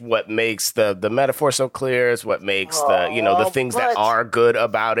know, what makes the metaphor so clear, is what makes the things that are good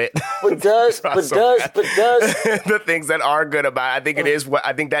about it. But does the things that are good about it, I think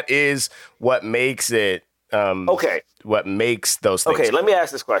that is what makes it okay. What makes those things. Okay, let me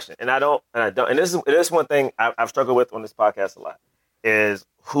ask this question. And this is one thing I've struggled with on this podcast a lot, is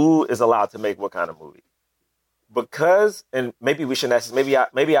who is allowed to make what kind of movie? Because, and maybe we shouldn't ask this,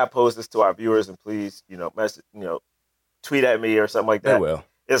 maybe I pose this to our viewers, and please, you know, message, you know, tweet at me or something like that. I will.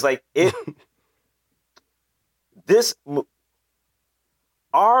 It's like,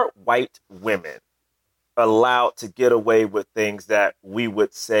 are white women allowed to get away with things that we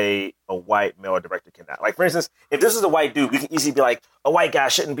would say a white male director cannot? Like, for instance, if this is a white dude, we can easily be like, a white guy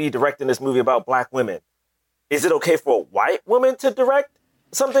shouldn't be directing this movie about black women. Is it okay for a white woman to direct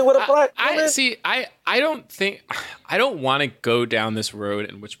something with a black woman? I don't want to go down this road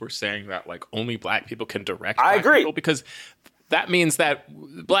in which we're saying that, like, only black people can direct. I agree. People, because that means that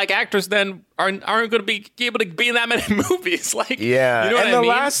black actors then aren't going to be able to be in that many movies. Like, yeah. you know what and I the mean?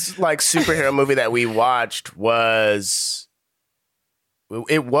 last, like, superhero movie that we watched was what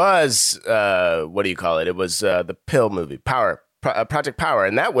do you call it? It was the Pill movie, Project Power,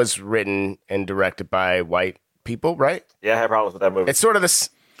 and that was written and directed by white people, right? Yeah, I had problems with that movie. It's sort of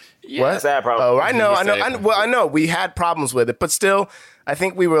this. Yeah, what? I had problems. Oh, I know. We had problems with it, but still, I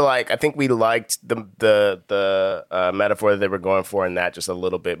think we liked the metaphor that they were going for in that just a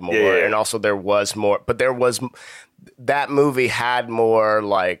little bit more, Yeah. and also there was more. But that movie had more,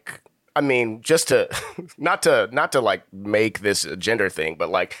 like, I mean, just to not to like make this a gender thing, but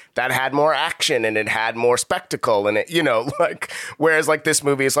like that had more action and it had more spectacle and it, you know, like, whereas like this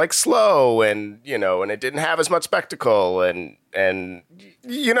movie is like slow and, you know, and it didn't have as much spectacle and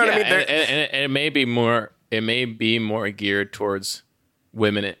you know what I mean? And it may be more geared towards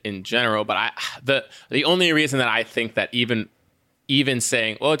women in general, but the only reason that I think that even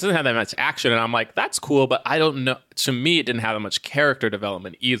saying, well, it doesn't have that much action, and I'm like, that's cool, but I don't know. To me, it didn't have that much character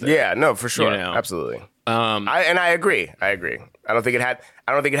development either. Yeah, no, for sure, You know? absolutely. I agree. I don't think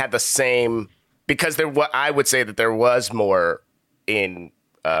it had the same, because I would say that there was more in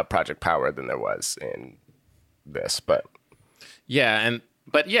Project Power than there was in this, but I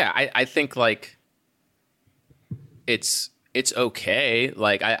think like it's okay.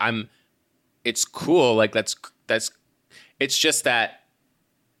 Like it's cool. Like that's. It's just that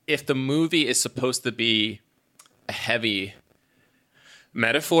if the movie is supposed to be a heavy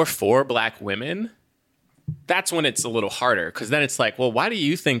metaphor for black women, that's when it's a little harder. Because then it's like, well, why do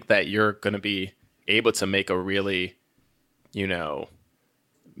you think that you're going to be able to make a really, you know,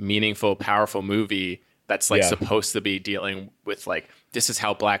 meaningful, powerful movie that's like supposed to be dealing with like, this is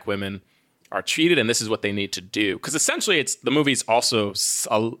how black women are treated and this is what they need to do? Because essentially the movie's also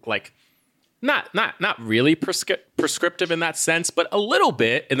like, not really prescriptive in that sense, but a little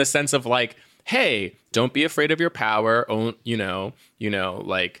bit in the sense of like, hey, don't be afraid of your power. Own, you know,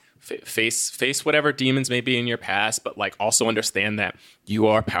 like face whatever demons may be in your past, but like also understand that you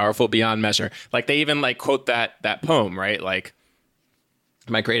are powerful beyond measure. Like they even like quote that poem, right? Like,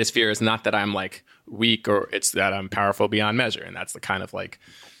 my greatest fear is not that I'm like weak, or it's that I'm powerful beyond measure. And that's the kind of like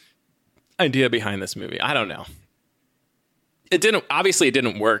idea behind this movie. I don't know. It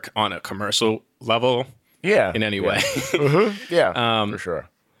didn't work on a commercial level in any way. Mm-hmm. Yeah, for sure.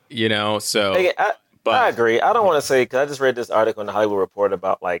 You know, so. I agree. I don't want to say, because I just read this article in the Hollywood Reporter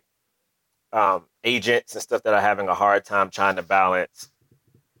about like agents and stuff that are having a hard time trying to balance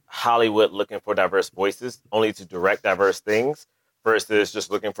Hollywood looking for diverse voices only to direct diverse things versus just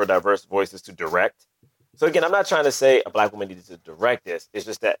looking for diverse voices to direct. So again, I'm not trying to say a black woman needed to direct this. It's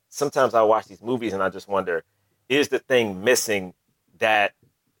just that sometimes I watch these movies and I just wonder, is the thing missing that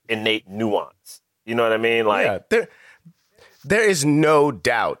innate nuance? You know what I mean? Like, there is no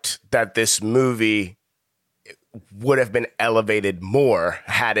doubt that this movie would have been elevated more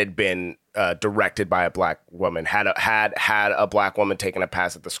had it been directed by a black woman, had a black woman taking a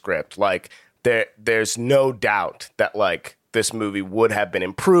pass at the script. Like, there's no doubt that like this movie would have been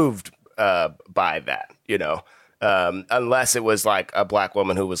improved by that, you know, unless it was like a black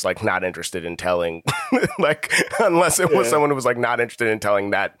woman who was like not interested in telling, like, unless it was someone who was like not interested in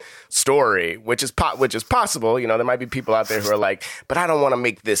telling that story, which is possible. You know, there might be people out there who are like, but I don't want to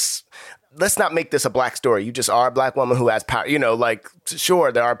make this. Let's not make this a black story. You just are a black woman who has power. You know, like,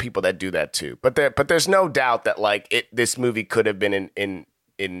 sure, there are people that do that too, but there's no doubt that like this movie could have been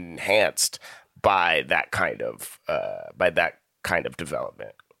enhanced by that kind of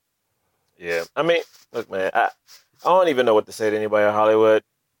development. Yeah, I mean, look, man, I don't even know what to say to anybody in Hollywood.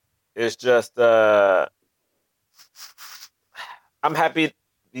 It's just, I'm happy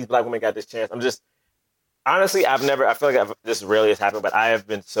these black women got this chance. I'm just, honestly, I feel like this rarely has happened, but I have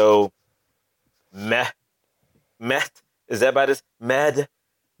been so meh, is that by this? Meh,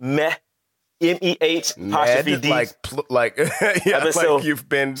 M-E-H, apostrophe D. Like, yeah, I've been like you've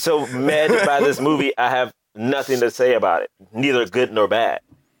been so mad by this movie, I have nothing to say about it, neither good nor bad.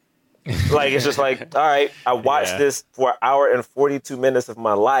 Like, it's just like, all right, I watched this for an hour and 42 minutes of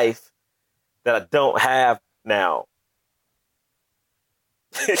my life that I don't have now.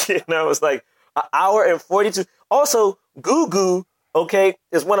 You know, it's like an hour and 42. Also, Gugu, okay,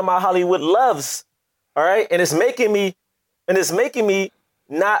 is one of my Hollywood loves. All right. And it's making me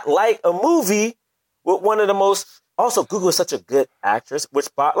not like a movie with one of the most, also Gugu is such a good actress,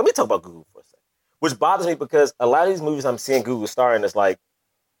 let me talk about Gugu for a second, which bothers me because a lot of these movies I'm seeing Gugu star in is like,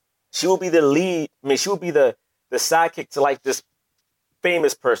 she will be the lead. I mean, she will be the sidekick to like this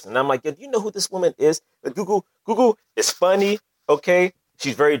famous person. And I'm like, yeah, do you know who this woman is? Like, Gugu is funny, okay?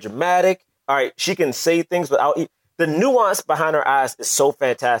 She's very dramatic. All right, she can say things without... The nuance behind her eyes is so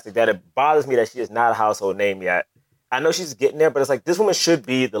fantastic that it bothers me that she is not a household name yet. I know she's getting there, but it's like, this woman should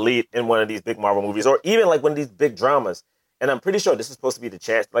be the lead in one of these big Marvel movies or even like one of these big dramas. And I'm pretty sure this is supposed to be the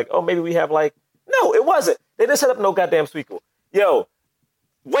chance. Like, oh, maybe we have like... No, it wasn't. They didn't set up no goddamn sequel. Yo,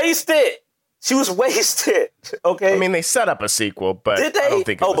 wasted. She was wasted. Okay. I mean, they set up a sequel, but did they? I don't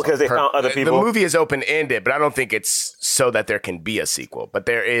think it was because they found other people. The movie is open-ended, but I don't think it's so that there can be a sequel. But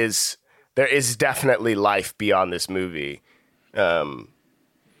there is definitely life beyond this movie. But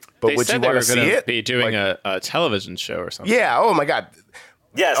they would you want to see it? Be doing like, a television show or something. Yeah. Oh my god.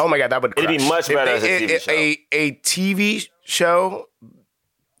 Yes. Oh my god, that would crush. It'd be much better as a TV show. A TV show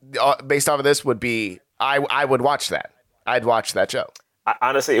based off of this would be. I would watch that. I'd watch that show.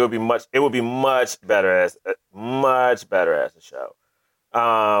 Honestly, it would be much better as a show.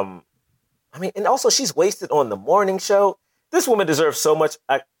 I mean, and also she's wasted on the morning show. This woman deserves so much.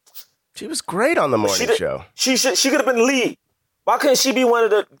 She was great on the morning show. She could have been lead. Why couldn't she be one of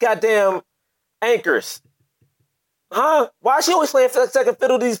the goddamn anchors? Huh? Why is she always playing second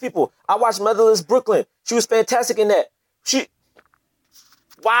fiddle to these people? I watched Motherless Brooklyn. She was fantastic in that.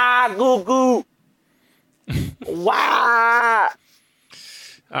 Why, Gugu? Why?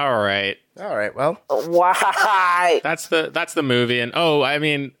 All right. Well, why? That's the movie. And I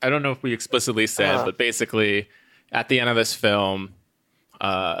mean, I don't know if we explicitly said, but basically, at the end of this film,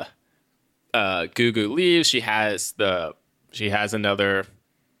 Gugu leaves. She has another,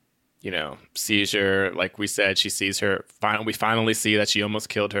 seizure. Like we said, she sees her. We finally see that she almost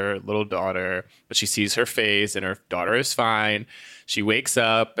killed her little daughter, but she sees her face, and her daughter is fine. She wakes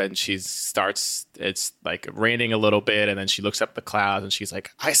up and it's like raining a little bit, and then she looks up the clouds and she's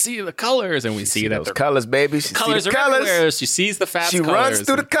like, I see the colors, and we see that those colors, baby. She colors are everywhere. She sees the fast colors. She runs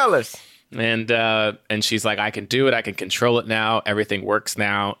through the colors. And she's like, I can do it. I can control it now. Everything works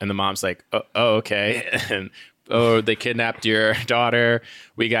now. And the mom's like, oh okay. And they kidnapped your daughter.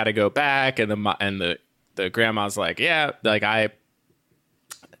 We got to go back. And the grandma's like, yeah, like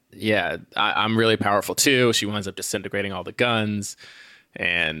I'm really powerful too. She winds up disintegrating all the guns,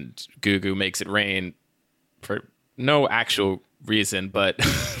 and Gugu makes it rain for no actual reason, but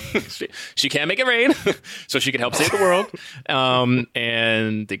she can't make it rain, so she can help save the world.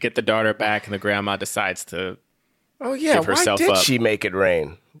 And to get the daughter back, and the grandma decides to give herself why did up. She make it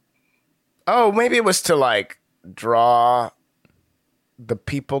rain? Oh, maybe it was to like draw the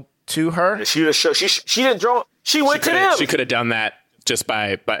people to her. She didn't draw. She went to them. She could have done that just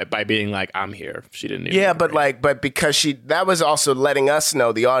by being like, I'm here. She didn't even Yeah, agree. but because that was also letting us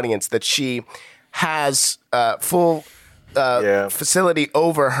know, the audience, that she has full facility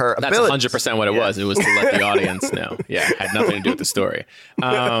over her That's abilities. 100% what it was. It was to let the audience know. Yeah, it had nothing to do with the story.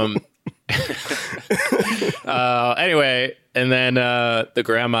 Anyway, and then the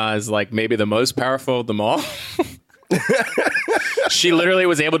grandma is like maybe the most powerful of them all. She literally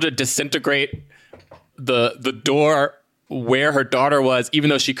was able to disintegrate the door where her daughter was, even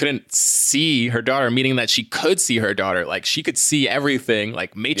though she couldn't see her daughter, meaning that she could see her daughter. Like she could see everything,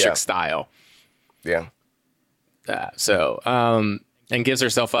 like Matrix style. Yeah. And gives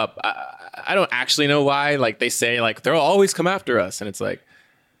herself up. I don't actually know why. Like they say, like they'll always come after us, and it's like,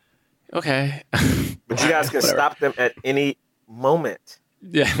 okay, But you guys can stop them at any moment.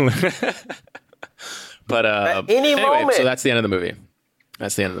 yeah. But At any anyway, moment. so that's the end of the movie.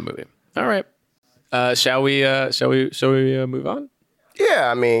 That's the end of the movie. All right. Shall we move on? Yeah,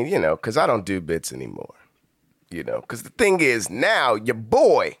 I mean, because I don't do bits anymore. Because the thing is, now your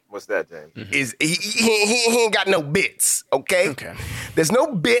boy What's that, James? is he ain't got no bits. Okay. Okay. There's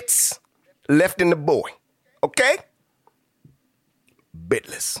no bits left in the boy. Okay.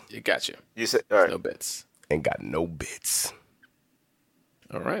 Bitless. You got you. You said all right. No bits. Ain't got no bits.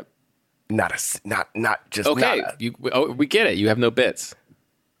 All right. Not just Okay. We get it. You have no bits.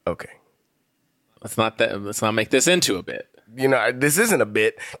 Okay. Let's not make this into a bit. This isn't a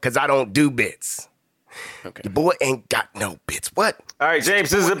bit because I don't do bits. Okay. Your boy ain't got no bits. What? All right,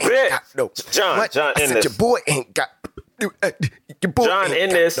 James, this is a Ain't bit. got no. John, What? John, I in said this. your boy ain't got. Your boy John, ain't in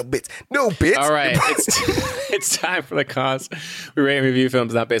got this. no bits. No bits. All right. It's time for the cause. We rate and review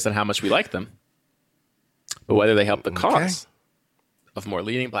films not based on how much we like them, but whether they help the cause of more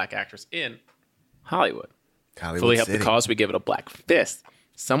leading black actors in Hollywood. Fully help the cause, we give it a black fist.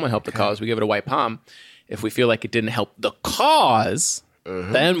 Someone help the cause, we give it a white palm. If we feel like it didn't help the cause,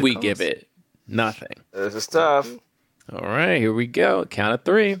 then we give it nothing. This is tough. All right, here we go. Count of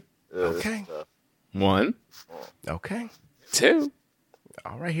 3. Okay. 1, Okay. 2,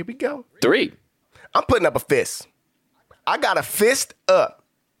 All right. Here we go. 3. I'm putting up a fist. I got a fist up.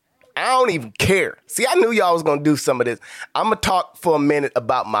 I don't even care. See, I knew y'all was gonna do some of this. I'm gonna talk for a minute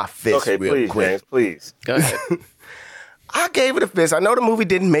about my fist. Okay, real please, quick. James, please. Go ahead. I gave it a fist. I know the movie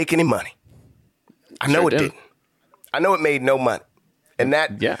didn't make any money. I know Sure it didn't. didn't. I know it made no money. And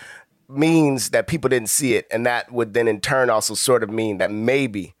that Yeah. means that people didn't see it. And that would then in turn also sort of mean that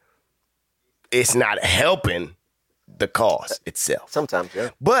maybe it's not helping the cause itself. Sometimes, yeah.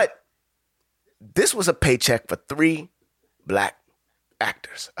 But this was a paycheck for 3 black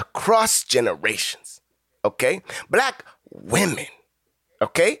actors across generations. Okay? Black women.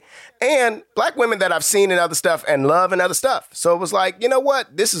 Okay? And black women that I've seen in other stuff and love and other stuff. So it was like, you know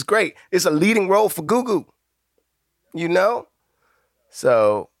what? This is great. It's a leading role for Gugu.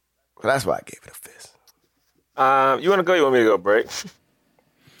 So that's why I gave it a fist. You want to go? You want me to go break?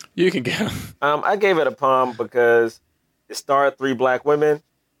 You can go. I gave it a palm because it starred 3 black women.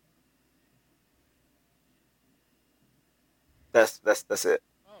 That's it.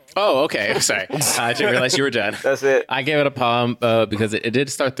 Oh, okay. Sorry. I didn't realize you were done. That's it. I gave it a palm because it did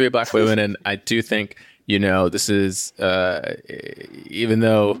start 3 black women, and I do think this is even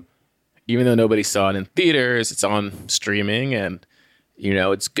though nobody saw it in theaters, it's on streaming, and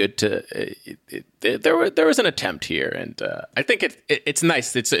it's good to. There was an attempt here, and I think it's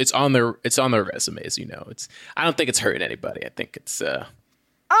nice. It's on their resumes. I don't think it's hurting anybody. I think it's.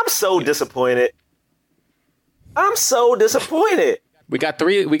 I'm so disappointed. I'm so disappointed. We got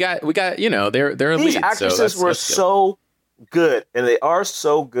 3. We got. They're These leads, actresses so were good. so good, and they are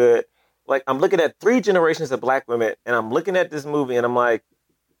so good. Like, I'm looking at 3 generations of black women, and I'm looking at this movie, and I'm like,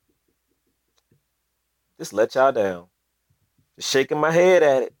 just let y'all down. Just shaking my head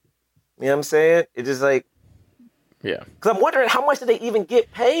at it. You know what I'm saying? It's just like, Yeah. because I'm wondering how much did they even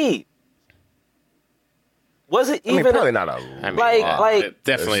get paid? Was it I mean, even probably not a I mean, Like-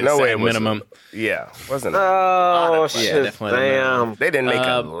 definitely There's the no way same it was minimum. Yeah, wasn't it? Oh of shit! money. Definitely Damn. They didn't make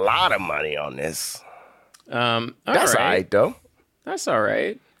a lot of money on this. All That's all right, though. That's all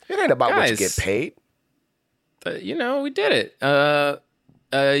right. It ain't about what you Guys. get paid. But, we did it.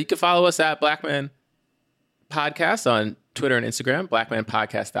 You can follow us at Blackman Podcast on Twitter and Instagram.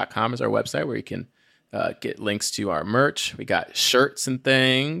 BlackmanPodcast.com is our website where you can get links to our merch. We got shirts and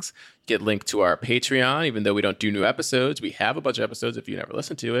things. Get linked to our Patreon. Even though we don't do new episodes, we have a bunch of episodes if you never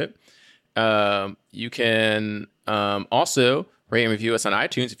listened to it. You can also rate and review us on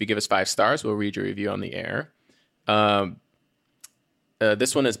iTunes. If you give us 5 stars, we'll read your review on the air.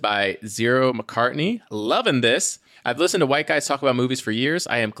 This one is by Zero McCartney. Loving this. I've listened to white guys talk about movies for years.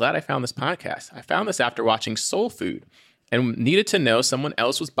 I am glad I found this podcast. I found this after watching Soul Food. and needed to know someone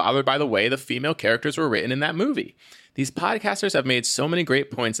else was bothered by the way the female characters were written in that movie. These podcasters have made so many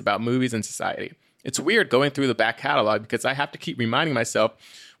great points about movies and society. It's weird going through the back catalog because I have to keep reminding myself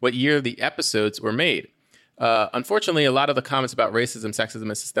what year the episodes were made. Unfortunately, a lot of the comments about racism, sexism,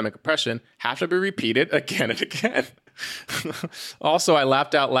 and systemic oppression have to be repeated again and again. Also, I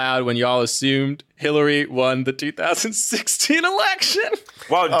laughed out loud when y'all assumed Hillary won the 2016 election.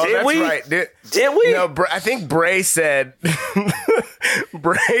 Wow, did we? Right. Did we? No, I think Bray said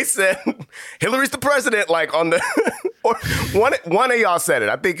Hillary's the president. Like on the or one of y'all said it.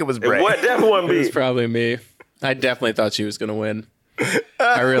 I think it was Bray. That one It was be? probably me. I definitely thought she was going to win.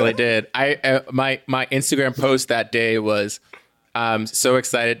 I really did. My Instagram post that day was, I'm so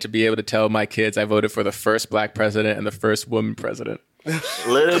excited to be able to tell my kids I voted for the first black president and the first woman president.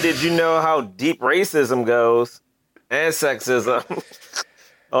 Little did you know how deep racism goes and sexism.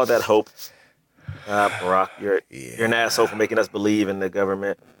 All that hope. Barack, you're an asshole for making us believe in the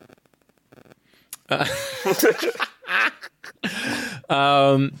government.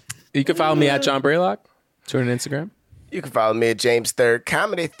 You can follow me at John Braylock. Twitter and Instagram. You can follow me at James Third.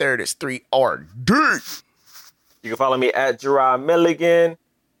 Comedy Third is 3RD. You can follow me at Gerard Milligan.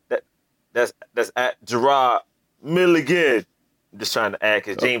 That's at Gerard Milligan. I'm just trying to add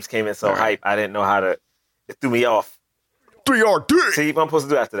because James came in so hype. I didn't know how to. It threw me off. 3RD. See, what I'm supposed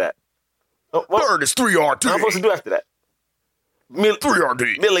to do after that? Oh, what? Third is 3RD. What am I supposed to do after that?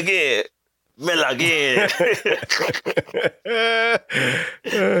 3RD. Milligan. Milligan.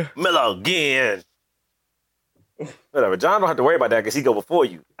 Whatever. John don't have to worry about that because he go before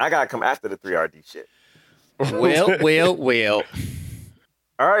you. I gotta come after the 3RD shit. Well.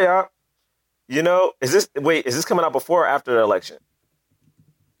 All right, y'all. You know, is this coming out before or after the election?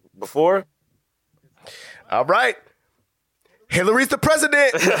 Before? All right. Hillary's the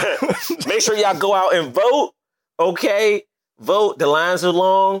president. Make sure y'all go out and vote. Okay? Vote. The lines are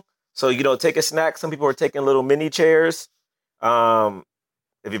long. So, take a snack. Some people are taking little mini chairs. If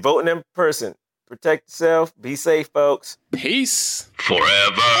you're voting in person, protect yourself. Be safe, folks. Peace.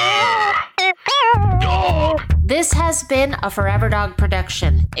 Forever Dog. This has been a Forever Dog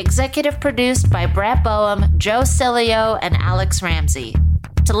production. Executive produced by Brett Boehm, Joe Cilio, and Alex Ramsey.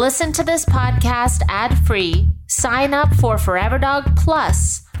 To listen to this podcast ad-free, sign up for Forever Dog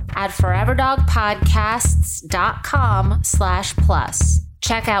Plus at foreverdogpodcasts.com/plus.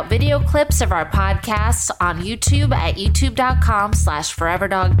 Check out video clips of our podcasts on YouTube at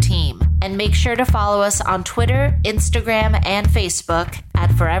youtube.com/foreverdogteam. And make sure to follow us on Twitter, Instagram, and Facebook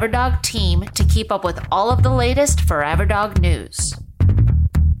at Forever Dog Team to keep up with all of the latest Forever Dog news.